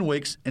 7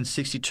 weeks and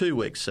 62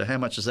 weeks." So how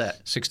much is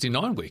that?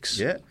 69 weeks.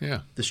 Yeah.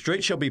 Yeah. "The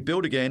street shall be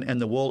built again and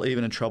the wall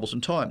even in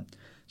troublesome time."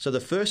 So the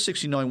first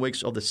 69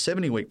 weeks of the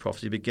 70-week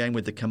prophecy began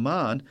with the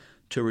command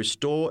to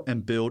restore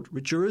and build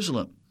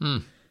Jerusalem.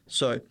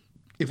 So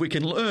if we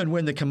can learn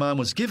when the command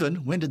was given,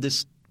 when did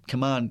this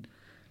command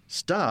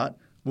start,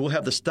 we'll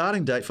have the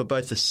starting date for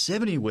both the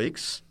 70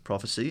 weeks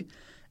prophecy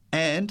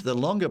and the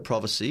longer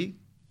prophecy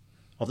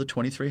of the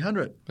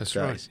 2300 That's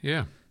days, right.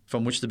 Yeah.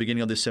 from which the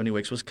beginning of this 70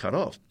 weeks was cut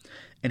off.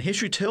 And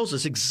history tells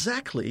us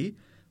exactly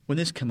when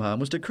this command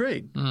was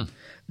decreed.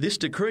 This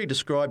decree,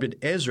 described in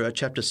Ezra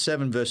chapter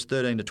 7, verse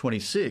 13 to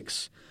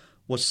 26,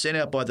 was sent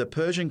out by the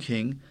Persian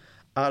king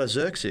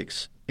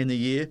Artaxerxes in the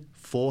year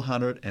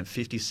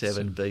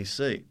 457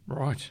 BC.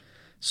 Right.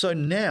 So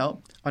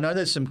now, I know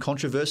there's some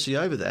controversy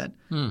over that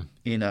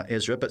in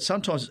Ezra, but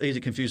sometimes it's easy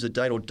to confuse the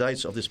date or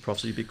dates of this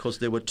prophecy because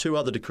there were 2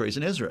 other decrees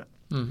in Ezra.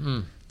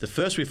 The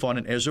first we find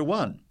in Ezra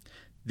 1.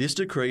 This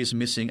decree is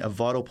missing a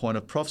vital point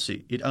of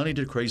prophecy. It only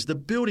decrees the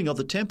building of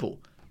the temple,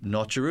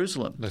 not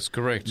Jerusalem. That's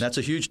correct. And that's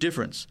a huge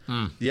difference.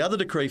 The other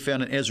decree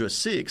found in Ezra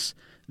 6,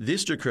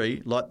 this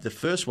decree, like the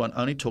first one,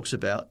 only talks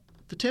about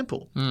the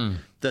temple.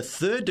 The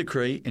third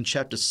decree in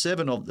chapter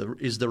 7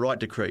 is the right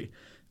decree.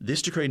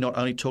 This decree not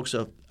only talks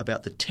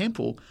about the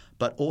temple,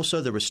 but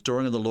also the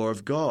restoring of the law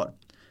of God.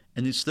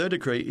 And this third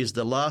decree is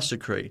the last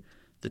decree.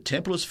 The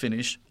temple is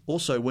finished.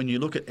 Also, when you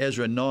look at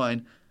Ezra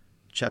 9,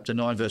 chapter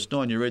 9, verse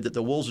 9, you read that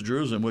the walls of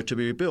Jerusalem were to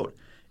be rebuilt.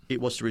 It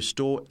was to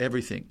restore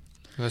everything.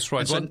 That's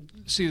right. So,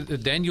 see,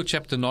 Daniel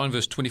chapter 9,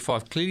 verse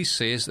 25 clearly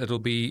says that it'll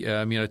be,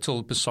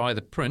 till Messiah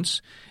the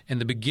Prince.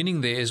 And the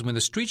beginning there is when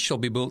the streets shall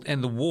be built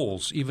and the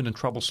walls, even in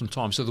troublesome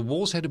times. So the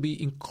walls had to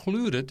be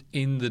included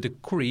in the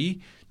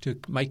decree to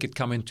make it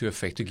come into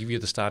effect, to give you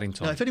the starting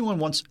time. Now, if anyone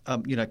wants,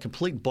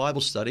 complete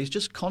Bible studies,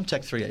 just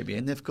contact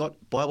 3ABN. They've got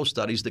Bible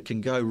studies that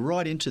can go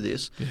right into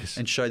this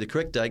and show the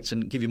correct dates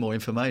and give you more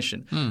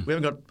information. We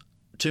haven't got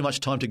too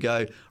much time to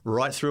go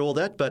right through all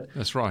that, but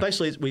that's right.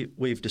 Basically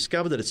we've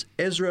discovered that it's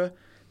Ezra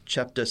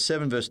chapter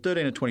 7, verse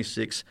 13 and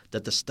 26,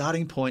 that the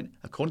starting point,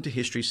 according to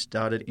history,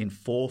 started in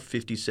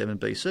 457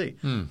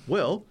 BC.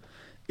 Well,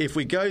 if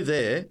we go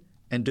there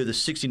and do the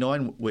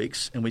 69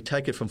 weeks and we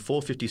take it from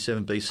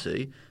 457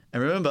 BC,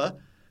 and remember,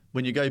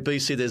 when you go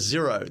BC, there's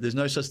 0. There's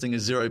no such thing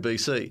as 0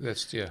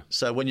 BC.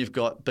 So when you've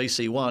got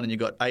BC 1 and you've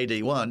got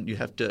AD 1, you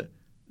have to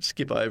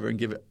skip over and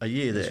give it a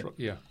year there. Right.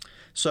 Yeah.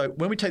 So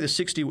when we take the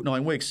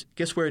 69 weeks,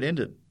 guess where it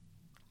ended?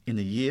 In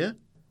the year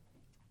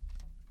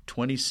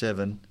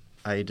 27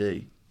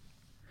 AD.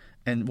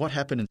 And what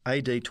happened in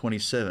AD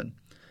 27?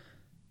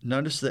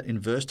 Notice that in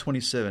verse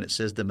 27 it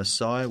says the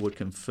Messiah would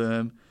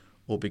confirm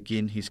or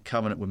begin his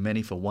covenant with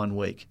many for 1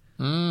 week.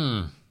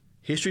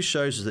 History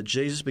shows us that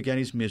Jesus began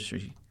his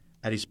ministry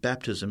at his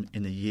baptism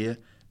in the year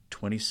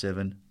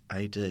 27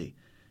 AD. It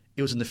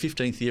was in the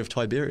 15th year of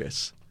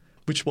Tiberius,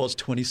 which was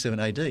 27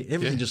 AD.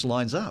 Everything just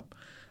lines up.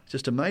 It's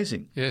just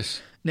amazing.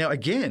 Yes. Now,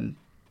 again,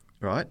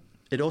 right,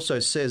 it also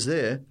says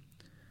there,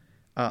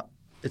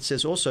 it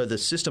says also the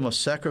system of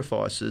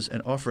sacrifices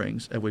and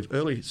offerings, as we've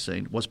earlier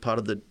seen, was part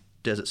of the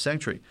desert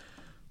sanctuary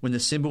when the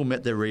symbol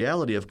met the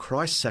reality of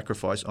Christ's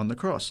sacrifice on the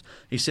cross.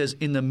 He says,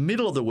 in the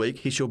middle of the week,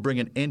 he shall bring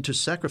an end to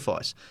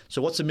sacrifice.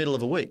 So what's the middle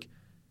of a week?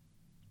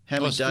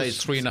 How many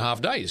days?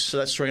 3.5 days. So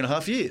that's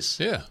 3.5 years.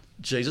 Yeah.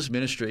 Jesus'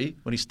 ministry,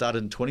 when he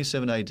started in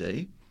 27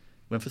 AD,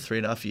 went for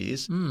 3.5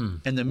 years.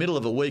 And the middle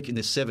of a week in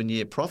this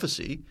 7-year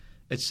prophecy,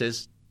 it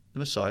says the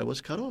Messiah was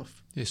cut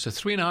off. Yeah, so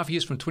 3.5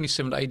 years from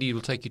 27 AD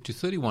will take you to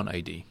 31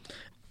 AD.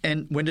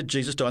 And when did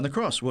Jesus die on the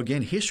cross? Well,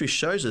 again, history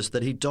shows us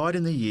that he died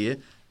in the year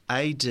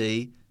AD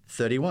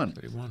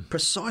 31.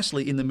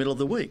 Precisely in the middle of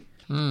the week,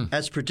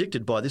 as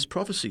predicted by this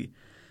prophecy.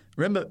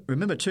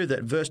 Remember too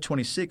that verse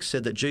 26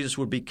 said that Jesus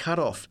would be cut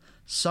off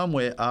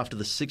somewhere after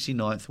the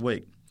 69th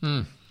week.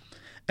 And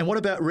what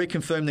about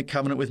reconfirming the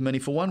covenant with many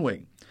for 1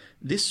 week?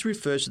 This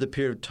refers to the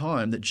period of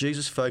time that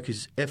Jesus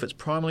focused his efforts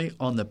primarily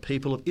on the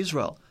people of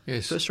Israel.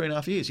 Yes. First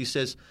 3.5 years. He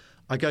says,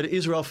 I go to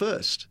Israel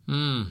first.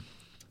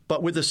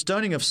 But with the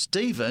stoning of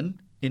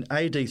Stephen in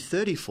AD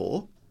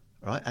 34,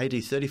 right,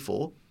 AD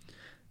 34,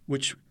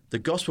 which the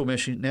gospel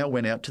mission now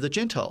went out to the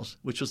Gentiles,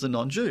 which was the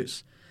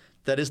non-Jews.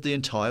 That is the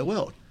entire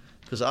world.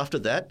 Because after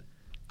that,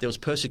 there was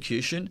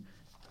persecution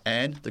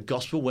and the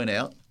gospel went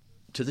out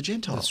to the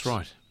Gentiles. That's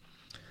right.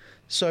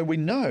 So we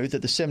know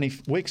that the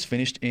 70 weeks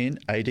finished in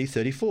AD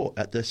 34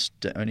 at the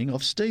stoning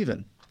of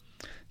Stephen.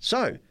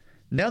 So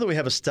now that we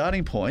have a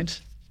starting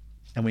point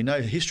and we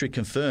know history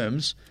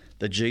confirms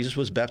that Jesus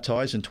was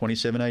baptized in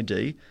 27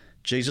 AD,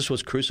 Jesus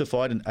was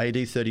crucified in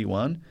AD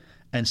 31,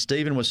 and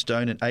Stephen was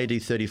stoned in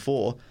AD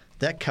 34,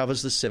 that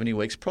covers the 70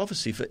 weeks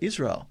prophecy for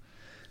Israel.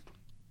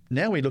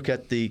 Now we look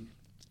at the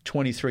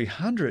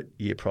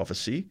 2300-year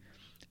prophecy,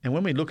 and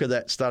when we look at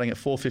that starting at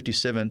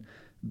 457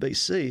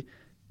 BC,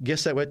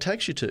 guess that where it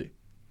takes you to?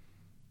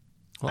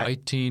 Well,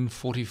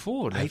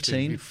 1844.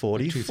 1844.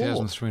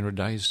 2,300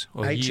 days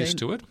or years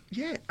to it.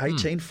 Yeah,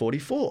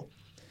 1844.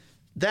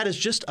 That is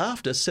just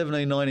after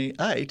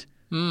 1798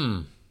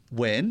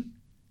 when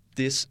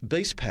this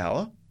beast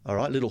power, all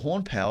right, little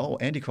horn power or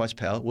Antichrist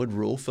power would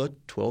rule for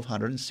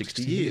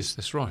 1,260 years.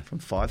 That's right. From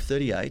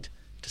 538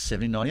 to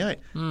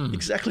 1798.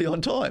 Exactly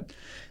on time.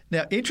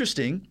 Now,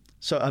 interesting,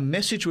 so a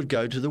message would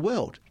go to the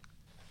world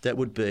that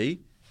would be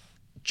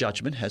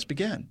judgment has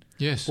begun.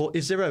 Yes. Well,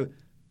 is there a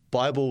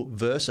Bible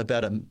verse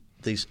about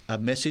a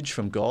message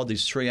from God,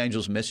 these three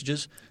angels'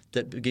 messages,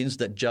 that begins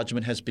that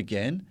judgment has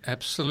begun?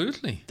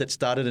 Absolutely. That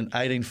started in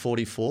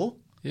 1844?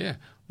 Yeah.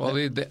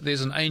 Well,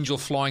 there's an angel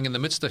flying in the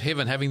midst of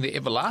heaven having the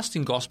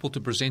everlasting gospel to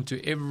present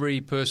to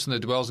every person that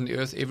dwells on the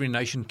earth, every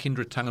nation,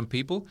 kindred, tongue, and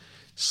people,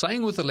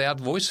 saying with a loud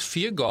voice,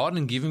 fear God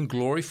and give him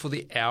glory, for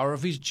the hour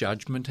of his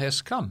judgment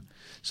has come.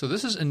 So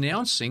this is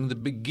announcing the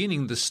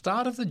beginning, the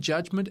start of the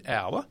judgment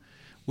hour,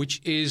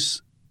 which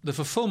is the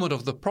fulfillment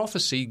of the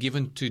prophecy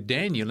given to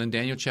Daniel in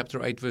Daniel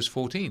chapter 8, verse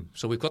 14.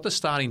 So we've got the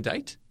starting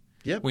date.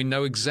 Yep. We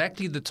know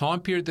exactly the time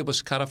period that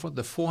was cut off,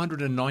 the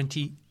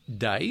 490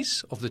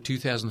 days of the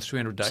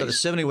 2,300 days. So the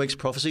 70 weeks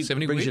prophecy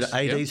brings you to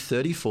AD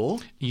 34.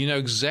 You know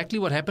exactly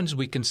what happens.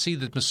 We can see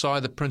that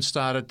Messiah the Prince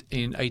started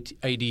in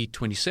AD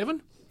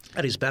 27.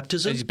 At his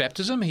baptism? At his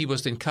baptism. He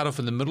was then cut off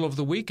in the middle of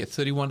the week at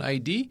 31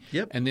 AD.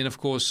 Yep. And then, of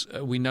course,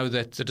 we know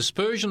that the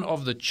dispersion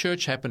of the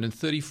church happened in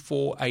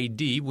 34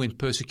 AD when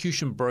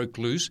persecution broke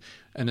loose,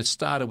 and it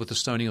started with the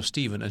stoning of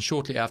Stephen. And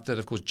shortly after that,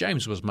 of course,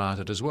 James was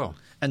martyred as well.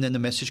 And then the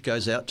message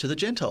goes out to the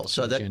Gentiles.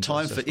 So that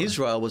Gentiles, time for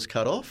Israel was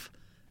cut off.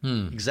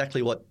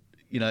 Exactly what,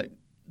 the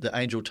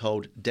angel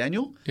told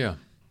Daniel,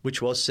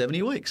 which was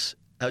 70 weeks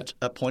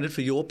appointed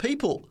for your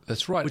people.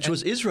 That's right. Which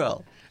was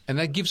Israel. And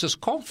that gives us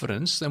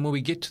confidence that when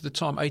we get to the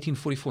time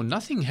 1844,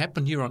 nothing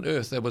happened here on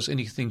earth that was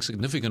anything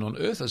significant on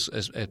earth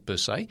as per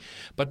se.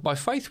 But by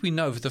faith we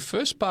know if the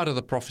first part of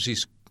the prophecy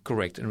is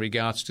correct in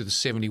regards to the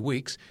 70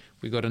 weeks,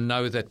 we've got to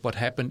know that what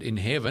happened in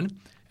heaven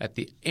at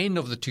the end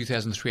of the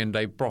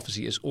 2,300-day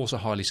prophecy is also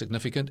highly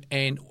significant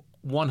and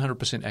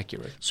 100%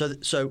 accurate.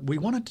 So we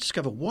want to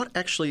discover what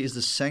actually is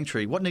the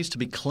sanctuary, what needs to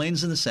be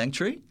cleansed in the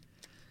sanctuary,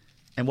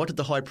 and what did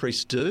the high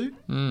priest do,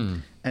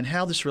 and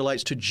how this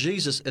relates to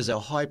Jesus as our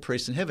high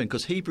priest in heaven,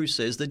 because Hebrews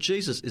says that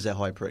Jesus is our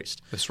high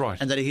priest. That's right.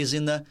 And that he is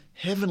in the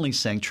heavenly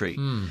sanctuary.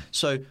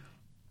 So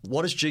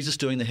what is Jesus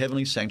doing in the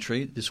heavenly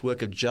sanctuary, this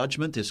work of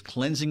judgment, this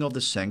cleansing of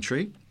the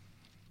sanctuary?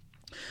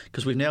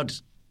 Because we've now,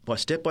 by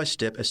step,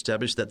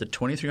 established that the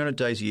 2,300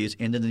 days years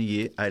ended in the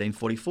year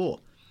 1844.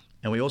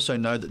 And we also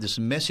know that this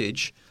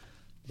message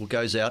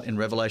goes out in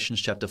Revelation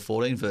chapter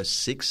 14, verse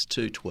 6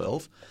 to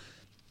 12,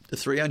 the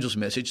three angels'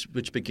 message,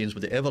 which begins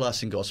with the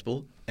everlasting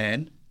gospel,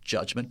 and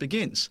judgment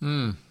begins,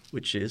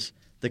 which is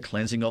the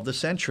cleansing of the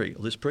sanctuary,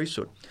 or this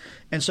priesthood.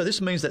 And so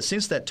this means that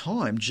since that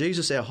time,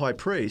 Jesus, our high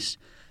priest,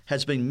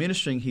 has been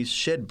ministering his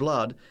shed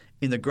blood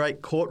in the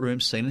great courtroom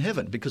scene in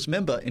heaven. Because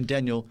remember, in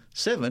Daniel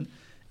 7,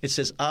 it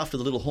says after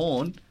the little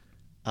horn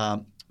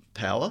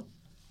power,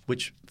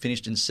 which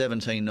finished in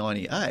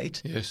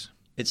 1798,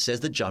 it says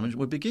the judgment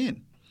would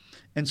begin.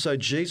 And so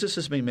Jesus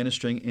has been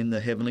ministering in the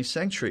heavenly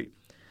sanctuary.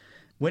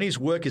 When his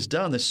work is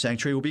done, the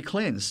sanctuary will be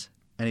cleansed,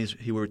 and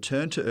he will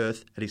return to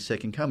earth at his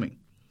second coming.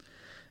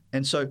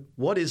 And so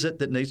what is it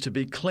that needs to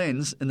be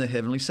cleansed in the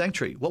heavenly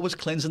sanctuary? What was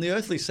cleansed in the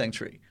earthly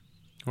sanctuary?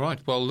 Right.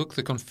 Well, look,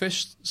 the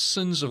confessed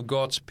sins of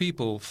God's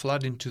people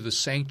flood into the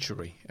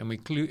sanctuary, and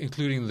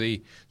including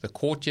the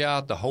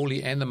courtyard, the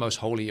holy and the most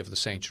holy of the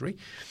sanctuary.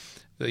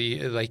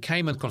 They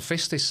came and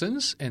confessed their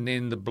sins, and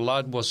then the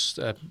blood was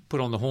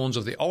put on the horns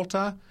of the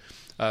altar.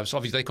 So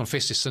obviously they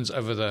confessed their sins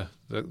over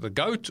the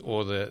goat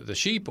or the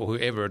sheep or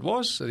whoever it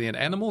was, the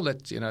animal,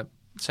 that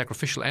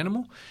sacrificial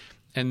animal,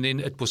 and then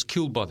it was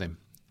killed by them.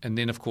 And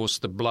then, of course,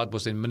 the blood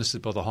was then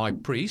ministered by the high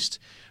priest.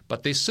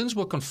 But their sins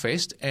were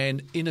confessed,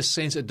 and in a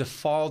sense it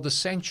defiled the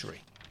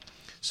sanctuary.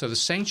 So the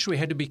sanctuary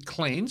had to be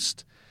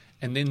cleansed,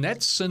 And then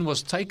that sin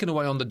was taken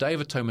away on the Day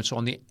of Atonement. So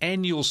on the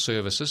annual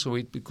services,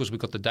 because we've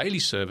got the daily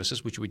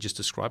services, which we just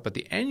described, but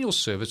the annual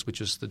service,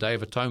 which is the Day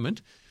of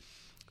Atonement,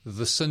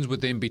 the sins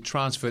would then be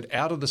transferred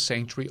out of the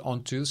sanctuary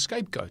onto the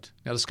scapegoat.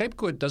 Now, the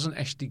scapegoat doesn't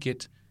actually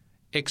get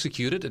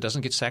executed. It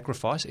doesn't get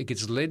sacrificed. It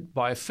gets led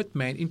by a fit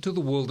man into the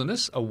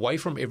wilderness, away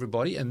from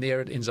everybody, and there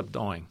it ends up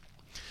dying.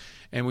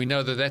 And we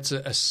know that that's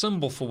a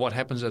symbol for what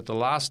happens at the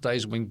last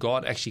days when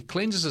God actually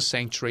cleanses the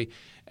sanctuary,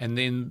 and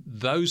then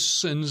those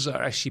sins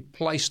are actually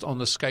placed on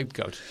the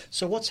scapegoat.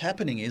 So what's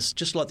happening is,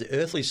 just like the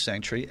earthly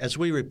sanctuary, as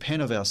we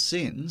repent of our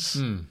sins,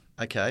 repent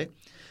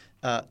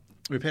of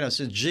our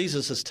sins,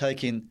 Jesus has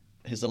taken,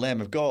 he's the Lamb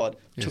of God,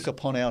 took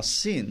upon our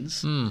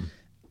sins,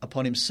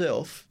 upon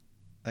himself,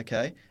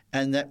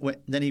 and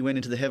then he went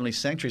into the heavenly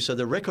sanctuary. So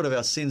the record of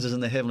our sins is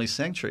in the heavenly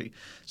sanctuary.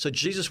 So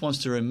Jesus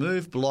wants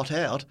to blot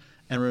out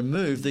and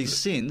remove these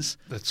sins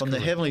from the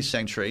heavenly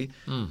sanctuary,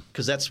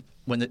 because that's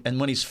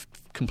when he's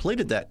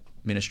completed that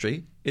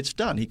ministry, it's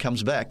done. He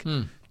comes back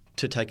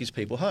to take his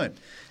people home.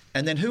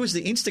 And then who is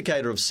the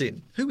instigator of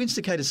sin? Who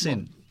instigated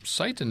sin? Well,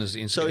 Satan is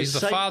the instigator. He's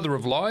the father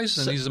of lies,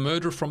 and he's the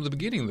murderer from the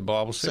beginning, the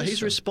Bible says. So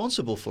he's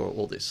responsible for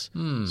all this.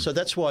 So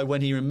that's why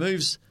when he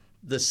removes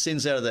the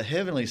sins out of the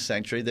heavenly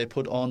sanctuary, they're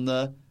put on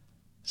the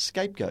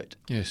scapegoat.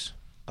 Yes.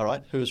 All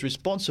right, who is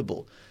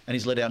responsible, and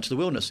he's led out into the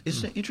wilderness.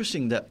 Isn't it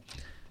interesting that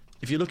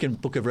if you look in the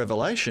book of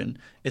Revelation,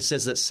 it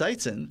says that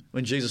Satan,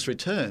 when Jesus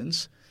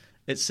returns,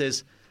 it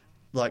says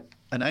like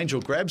an angel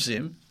grabs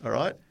him, all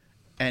right,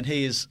 and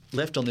he is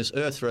left on this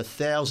earth for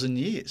 1,000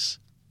 years,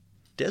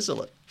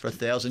 desolate for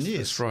 1,000 years.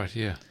 That's right,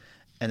 yeah.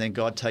 And then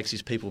God takes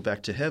his people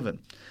back to heaven.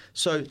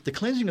 So the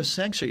cleansing of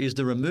sanctuary is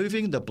the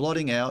removing, the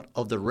blotting out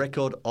of the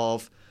record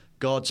of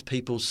God's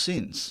people's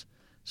sins.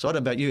 So I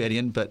don't know about you,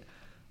 Edian, but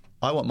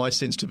I want my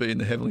sins to be in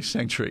the heavenly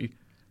sanctuary,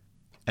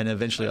 and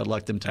eventually I'd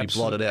like them to be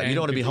blotted out. You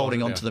don't want to be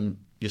holding on to them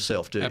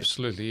yourself, do you?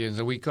 Absolutely, yeah.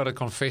 So we've got to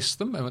confess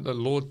them. And the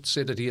Lord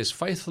said that he is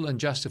faithful and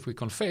just if we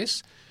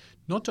confess,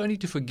 not only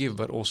to forgive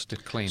but also to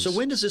cleanse. So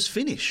when does this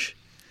finish?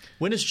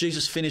 When does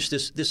Jesus finish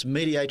this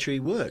mediatory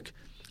work?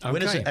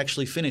 When does it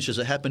actually finish? Does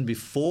it happen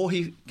before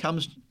he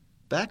comes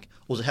back?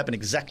 Or does it happen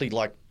exactly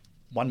like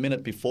 1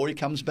 minute before he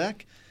comes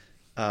back,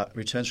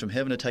 returns from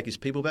heaven to take his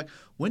people back?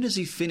 When does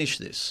he finish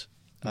this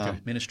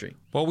ministry?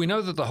 Well, we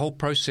know that the whole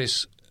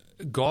process,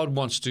 God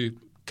wants to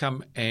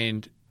come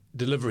and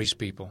deliver his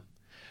people.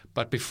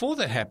 But before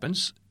that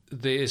happens,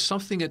 there is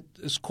something that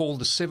is called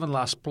the 7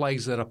 last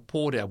plagues that are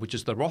poured out, which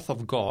is the wrath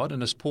of God,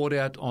 and is poured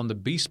out on the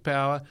beast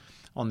power,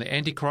 on the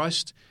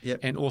Antichrist,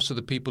 and also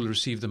the people who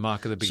receive the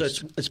mark of the beast.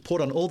 So it's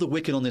poured on all the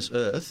wicked on this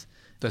earth.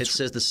 It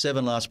says the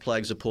 7 last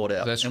plagues are poured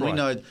out. That's and right. we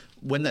know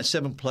when that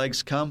 7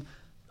 plagues come,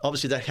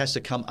 obviously that has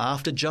to come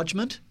after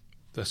judgment.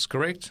 That's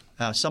correct.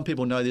 Some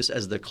people know this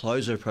as the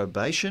close of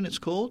probation, it's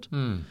called.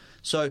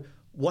 So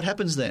what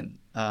happens then?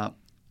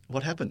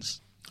 What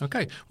happens?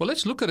 Okay, well,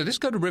 let's look at it. Let's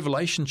go to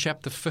Revelation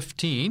chapter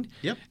 15,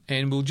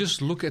 and we'll just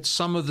look at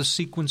some of the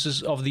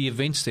sequences of the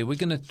events there. We're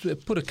going to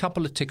put a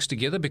couple of texts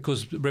together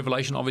because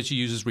Revelation obviously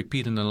uses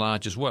repeat and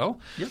enlarge as well.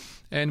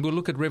 And we'll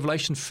look at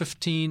Revelation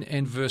 15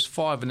 and verse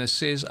 5, and it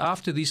says,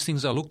 "After these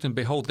things I looked, and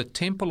behold, the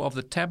temple of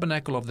the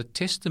tabernacle of the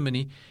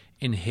testimony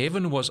in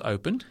heaven was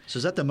opened." So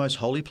is that the most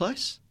holy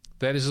place?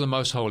 That is the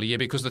most holy, yeah,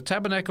 because the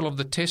tabernacle of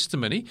the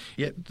testimony,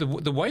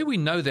 the way we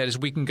know that is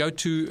we can go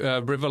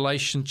to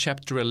Revelation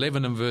chapter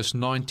 11 and verse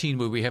 19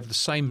 where we have the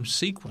same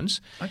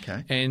sequence.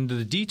 Okay. And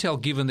the detail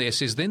given there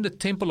says, "Then the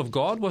temple of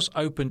God was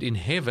opened in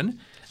heaven,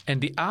 and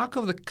the Ark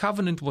of the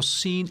Covenant was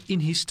seen in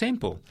his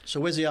temple."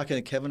 So where's the Ark of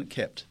the Covenant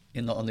kept?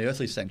 On the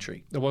earthly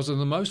sanctuary? It was in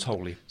the most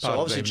holy part. So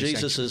obviously of the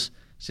Jesus has,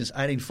 since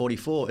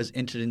 1844, has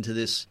entered into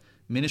this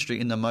ministry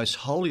in the most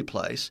holy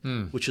place,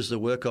 which is the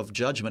work of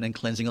judgment and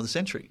cleansing of the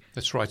sanctuary.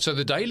 That's right. So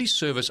the daily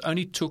service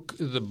only took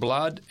the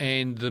blood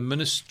and the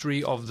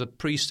ministry of the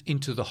priest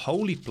into the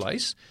holy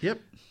place.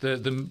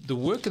 The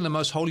work in the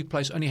most holy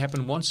place only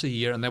happened once a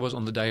year, and that was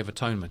on the Day of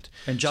Atonement.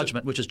 And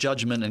judgment, which is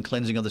judgment and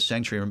cleansing of the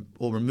sanctuary,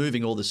 or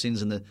removing all the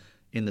sins in the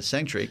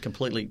sanctuary,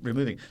 completely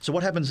removing. So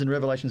what happens in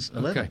Revelation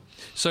 11? Okay.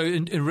 So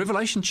in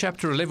Revelation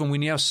chapter 11, we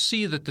now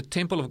see that the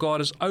temple of God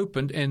is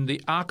opened and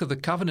the Ark of the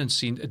Covenant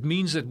seen. It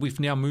means that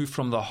we've now moved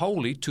from the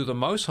holy to the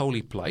most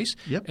holy place,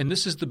 and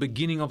this is the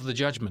beginning of the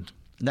judgment.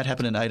 And that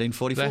happened in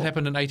 1844? That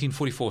happened in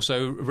 1844.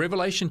 So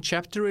Revelation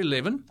chapter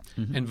 11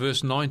 and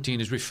verse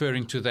 19 is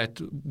referring to that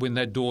when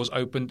that door's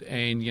opened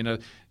and,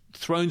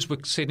 thrones were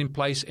set in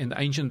place and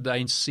the Ancient of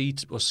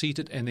Days was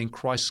seated, and then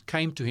Christ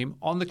came to him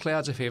on the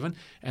clouds of heaven,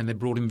 and they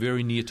brought him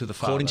very near to the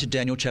Father. According to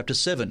Daniel chapter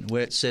 7,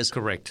 where it says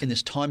in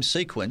this time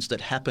sequence that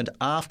happened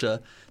after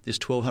this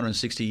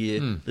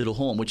 1260-year little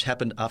horn, which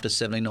happened after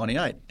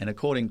 1798. And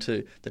according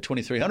to the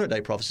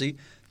 2300-day prophecy,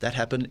 that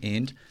happened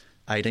in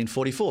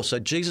 1844. So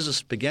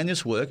Jesus began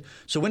this work.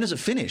 So when does it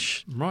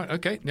finish? Right,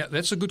 okay. Now,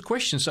 that's a good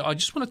question. So I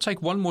just want to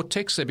take one more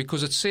text there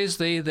because it says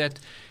there that,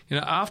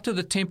 after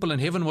the temple in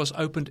heaven was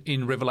opened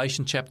in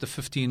Revelation chapter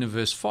 15 and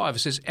verse 5, it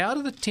says, "Out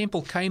of the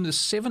temple came the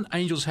 7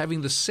 angels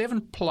having the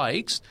 7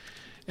 plagues,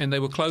 and they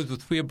were clothed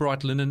with pure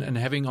bright linen and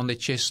having on their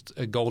chest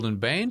a golden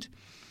band.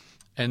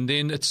 And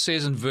then it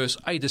says in verse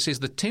 8, it says,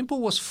 the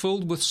temple was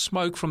filled with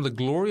smoke from the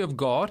glory of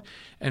God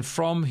and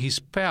from his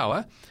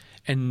power,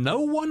 and no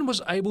one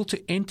was able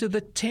to enter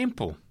the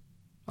temple.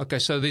 Okay,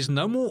 so there's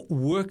no more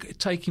work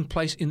taking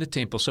place in the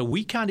temple. So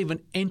we can't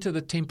even enter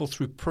the temple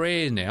through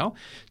prayer now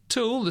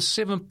till the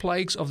 7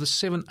 plagues of the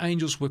 7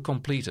 angels were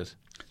completed.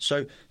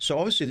 So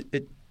obviously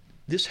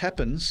this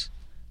happens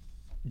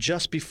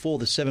just before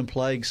the 7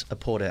 plagues are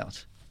poured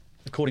out,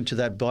 according to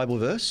that Bible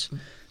verse.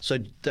 So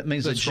that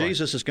means that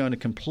Jesus is going to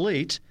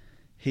complete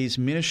his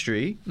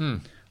ministry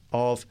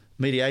of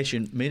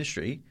mediation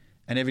ministry,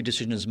 and every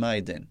decision is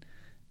made then.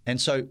 And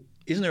so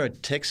isn't there a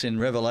text in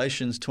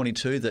Revelations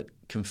 22 that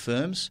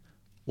confirms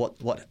what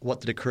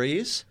the decree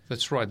is?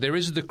 That's right. There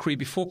is a decree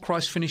before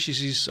Christ finishes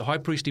his high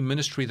priestly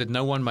ministry that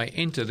no one may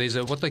enter. There's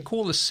what they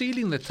call a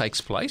sealing that takes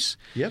place.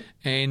 Yep.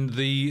 And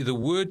the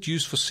word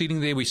used for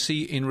sealing there we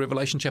see in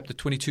Revelation chapter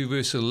 22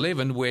 verse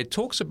 11, where it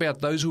talks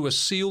about those who are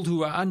sealed,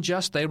 who are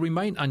unjust, they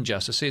remain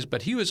unjust. It says,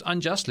 but he who is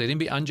unjust, let him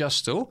be unjust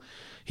still.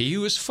 He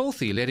who is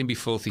filthy, let him be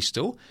filthy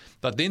still.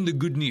 But then the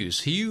good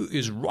news, he who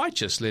is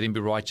righteous, let him be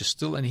righteous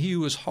still. And he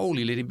who is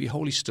holy, let him be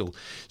holy still.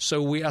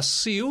 So we are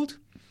sealed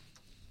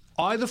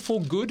either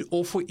for good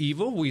or for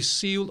evil. We're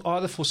sealed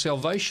either for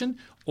salvation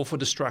or for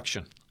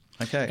destruction.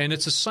 Okay. And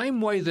it's the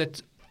same way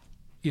that,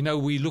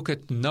 we look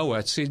at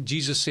Noah.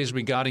 Jesus says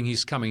regarding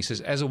his coming, he says,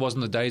 as it was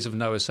in the days of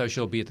Noah, so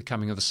shall it be at the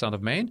coming of the Son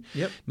of Man.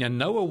 Yep. Now,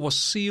 Noah was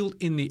sealed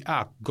in the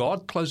ark.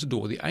 God closed the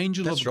door. The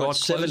angel of God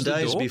closed the door.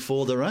 7 days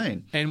before the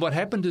rain. And what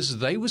happened is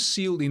they were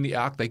sealed in the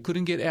ark. They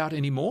couldn't get out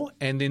anymore.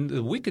 And then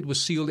the wicked were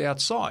sealed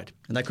outside.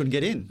 And they couldn't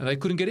get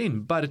in.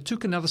 But it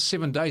took another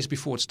 7 days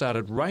before it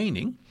started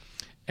raining,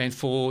 and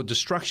for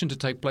destruction to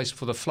take place,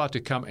 for the flood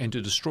to come and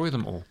to destroy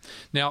them all.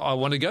 Now, I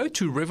want to go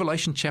to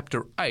Revelation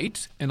chapter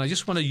 8, and I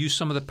just want to use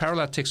some of the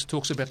parallel text that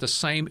talks about the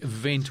same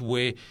event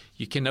where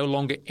you can no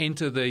longer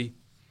enter the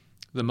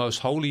most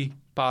holy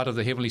part of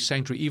the heavenly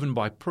sanctuary, even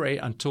by prayer,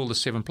 until the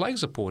 7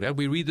 plagues are poured out.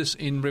 We read this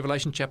in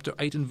Revelation chapter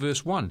 8 and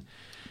verse 1.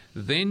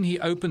 Then he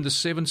opened the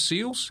 7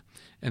 seals,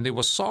 and there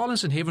was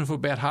silence in heaven for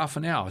about half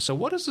an hour. So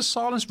what does the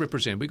silence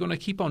represent? We're going to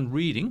keep on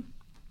reading.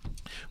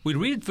 We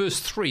read verse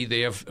 3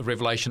 there of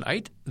Revelation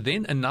 8.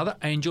 Then another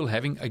angel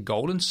having a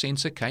golden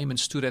censer came and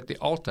stood at the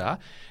altar,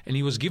 and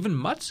he was given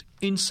much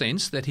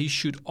incense that he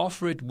should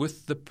offer it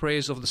with the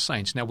prayers of the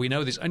saints. Now we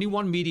know there's only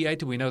one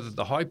mediator. We know that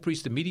the high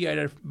priest, the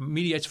mediator,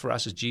 mediates for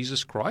us is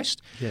Jesus Christ.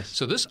 Yes.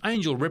 So this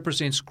angel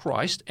represents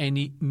Christ, and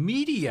he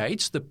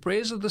mediates the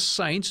prayers of the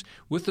saints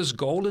with this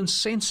golden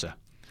censer.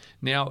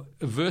 Now,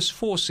 verse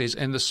 4 says,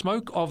 and the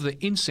smoke of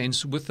the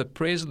incense with the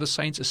prayers of the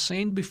saints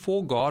ascend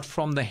before God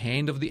from the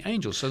hand of the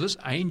angel. So this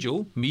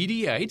angel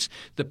mediates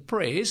the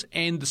prayers,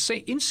 and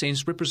the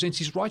incense represents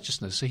his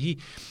righteousness. So he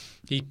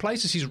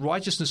places his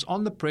righteousness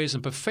on the prayers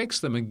and perfects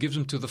them and gives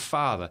them to the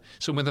Father.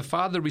 So when the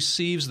Father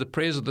receives the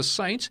prayers of the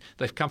saints,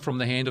 they've come from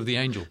the hand of the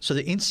angel. So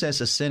the incense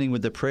ascending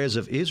with the prayers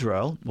of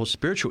Israel, or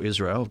spiritual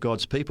Israel, of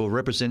God's people,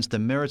 represents the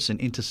merits and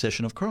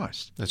intercession of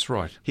Christ. That's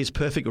right. His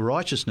perfect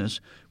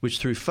righteousness, which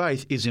through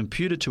faith is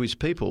imputed to his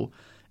people,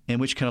 and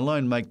which can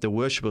alone make the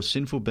worship of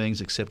sinful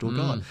beings acceptable to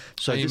God.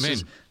 So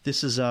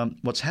this is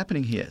what's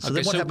happening here. So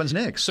then what happens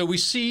next? So we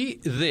see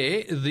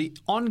there the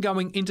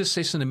ongoing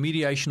intercession and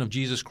mediation of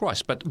Jesus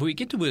Christ. But when we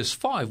get to verse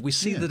 5, we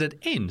see that it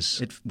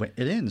ends. It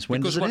ends.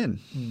 When does it end?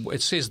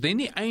 It says, then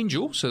the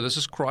angel, so this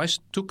is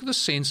Christ, took the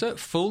censer,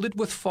 filled it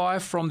with fire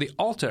from the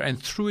altar,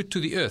 and threw it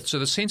to the earth. So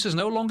the censer is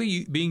no longer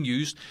being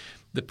used.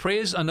 The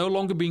prayers are no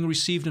longer being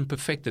received and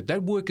perfected.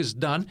 That work is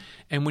done.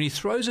 And when he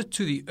throws it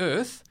to the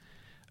earth,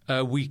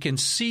 we can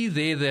see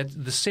there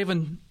that the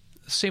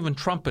seven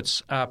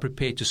trumpets are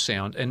prepared to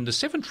sound. And the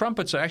 7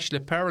 trumpets are actually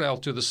parallel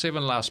to the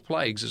 7 last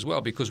plagues as well,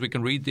 because we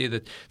can read there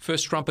that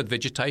first trumpet,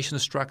 vegetation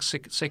is struck,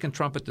 second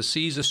trumpet, the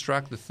seas are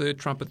struck, the third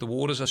trumpet, the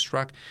waters are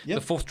struck, the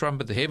fourth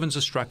trumpet, the heavens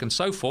are struck, and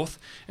so forth.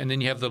 And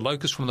then you have the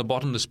locust from the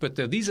bottom, the spit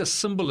there. These are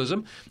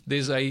symbolism.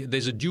 There's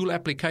a dual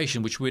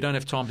application, which we don't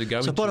have time to go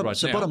into right now.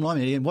 So bottom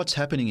line, Ian, what's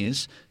happening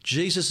is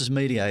Jesus is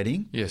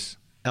mediating. Yes.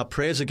 Our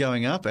prayers are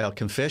going up, our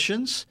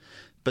confessions.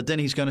 But then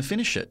he's going to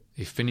finish it.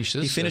 He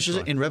finishes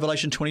it in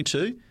Revelation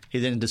 22.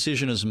 Then a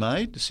decision is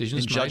made in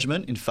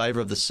judgment in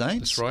favour of the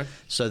saints. That's right.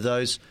 So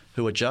those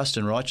who are just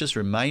and righteous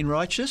remain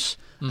righteous,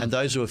 and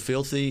those who are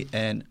filthy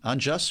and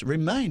unjust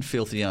remain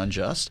filthy and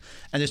unjust,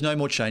 and there's no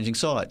more changing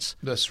sides.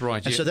 That's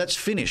right. And so that's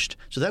finished.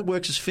 So that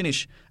work is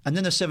finished, and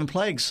then the 7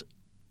 plagues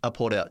are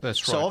poured out.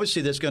 That's right. So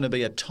obviously there's going to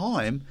be a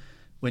time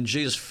when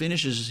Jesus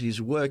finishes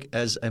his work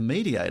as a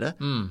mediator,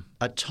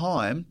 a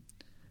time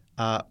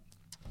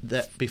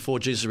that before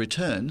Jesus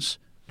returns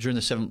during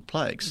the 7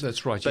 plagues.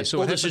 That's right. But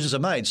all decisions are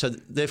made. So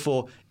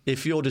therefore,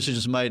 if your decision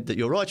is made that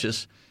you're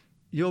righteous,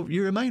 you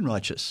remain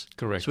righteous.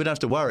 Correct. So we don't have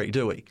to worry,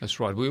 do we?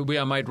 That's right. We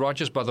are made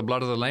righteous by the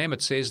blood of the Lamb.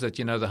 It says that,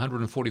 the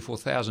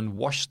 144,000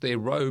 washed their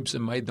robes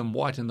and made them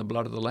white in the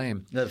blood of the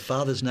Lamb. They had the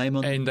Father's name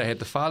on them. And they had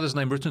the Father's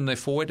name written on their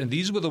forehead. And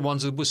these were the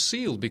ones that were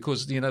sealed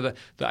because, the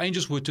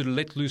angels were to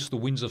let loose the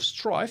winds of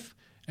strife.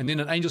 And then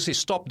an angel says,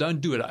 stop,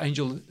 don't do it. An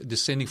angel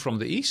descending from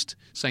the east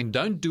saying,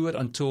 don't do it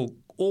until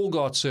all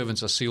God's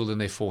servants are sealed in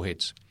their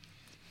foreheads.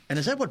 And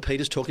is that what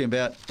Peter's talking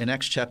about in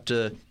Acts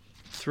chapter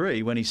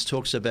 3 when he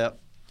talks about,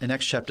 in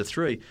Acts chapter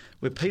 3,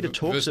 where Peter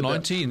talks verse about...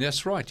 Verse 19,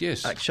 that's right,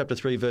 yes. Acts chapter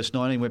 3, verse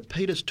 19, where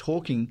Peter's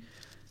talking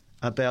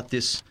about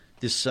this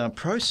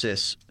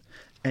process,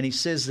 and he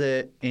says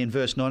there in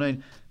verse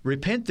 19,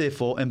 repent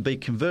therefore and be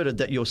converted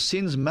that your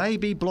sins may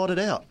be blotted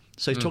out.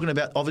 So he's talking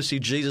about, obviously,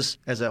 Jesus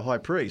as our high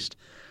priest,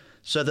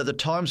 so that the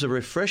times of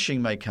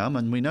refreshing may come,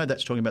 and we know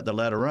that's talking about the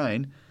latter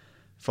rain,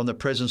 from the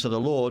presence of the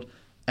Lord,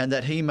 and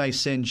that he may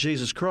send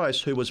Jesus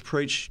Christ, who was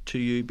preached to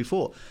you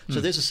before. So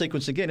there's a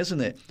sequence again, isn't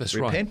there? That's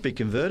Repent, right. be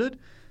converted,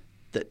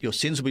 that your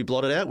sins will be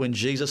blotted out when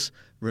Jesus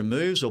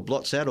removes or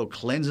blots out or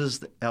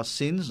cleanses our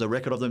sins, the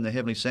record of them in the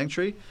heavenly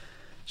sanctuary.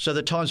 So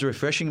the times of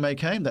refreshing may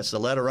come, that's the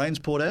latter rains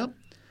poured out,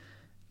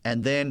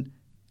 and then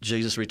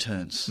Jesus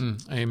returns.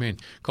 Amen.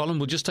 Colin,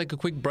 we'll just take a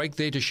quick break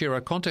there to share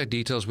our contact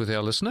details with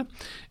our listener,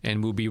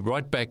 and we'll be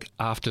right back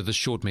after this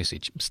short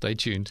message. Stay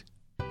tuned.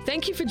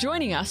 Thank you for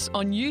joining us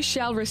on You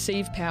Shall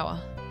Receive Power.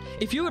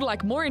 If you would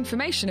like more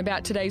information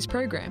about today's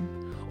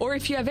program, or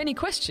if you have any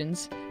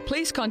questions,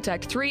 please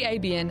contact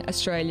 3ABN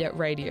Australia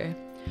Radio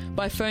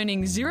by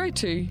phoning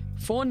 02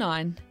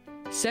 49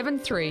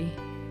 73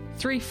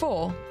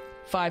 34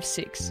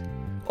 56.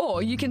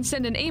 Or you can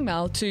send an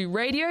email to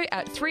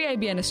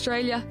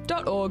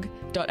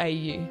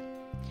radio@3abnaustralia.org.au.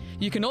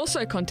 You can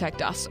also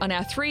contact us on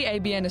our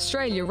 3ABN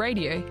Australia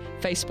Radio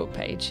Facebook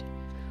page.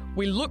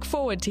 We look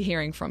forward to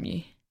hearing from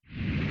you.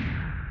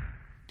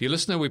 Dear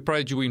listener, we pray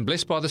that you've been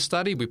blessed by the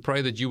study. We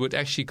pray that you would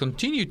actually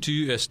continue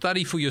to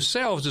study for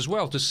yourselves as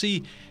well to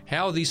see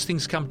how these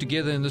things come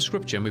together in the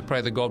Scripture. And we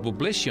pray that God will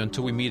bless you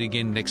until we meet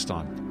again next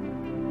time.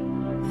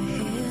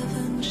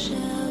 Heaven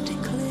shall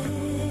declare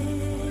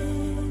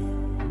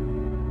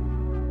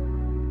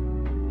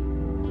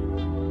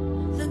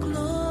the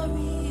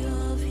glory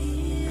of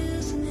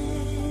his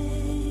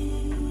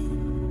name.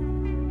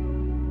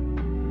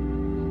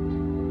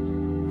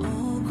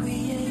 All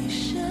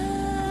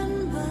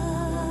creation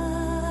bows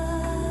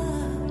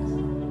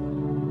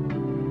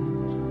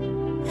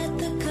at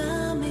the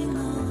coming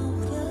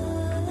of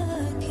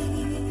the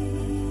King.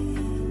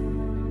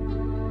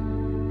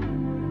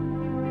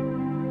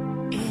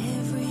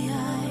 Every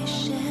eye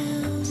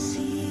shall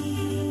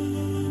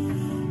see,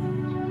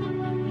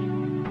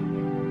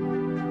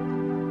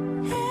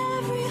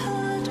 every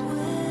heart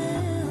will know,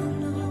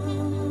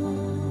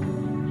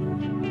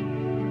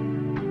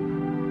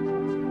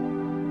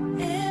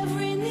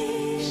 every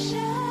knee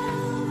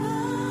shall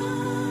bow,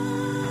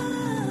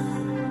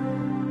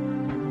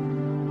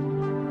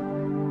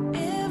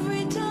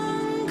 every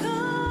tongue confess.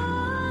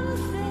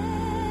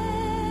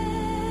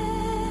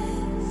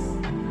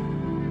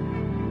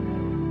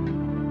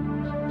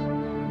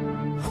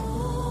 Holy,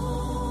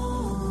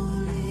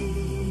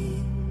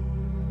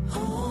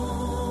 holy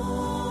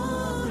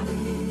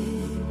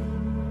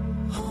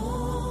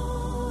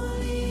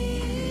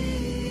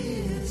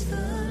is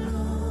the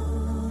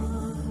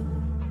Lord.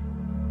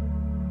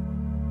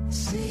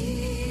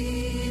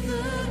 See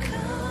the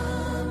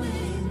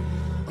coming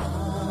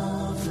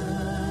of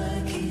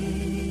the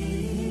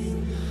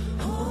King.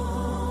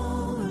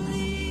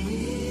 Holy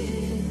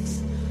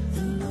is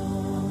the Lord.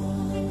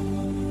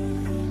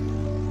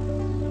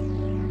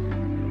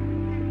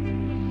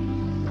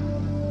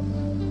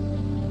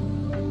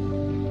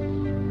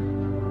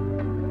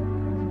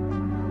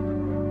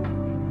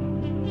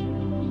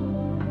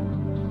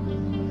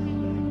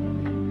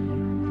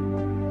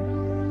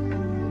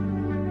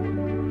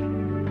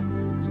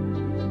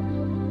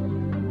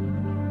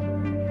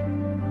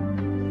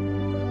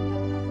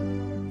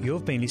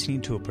 You've been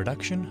listening to a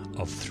production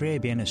of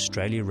 3ABN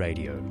Australia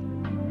Radio.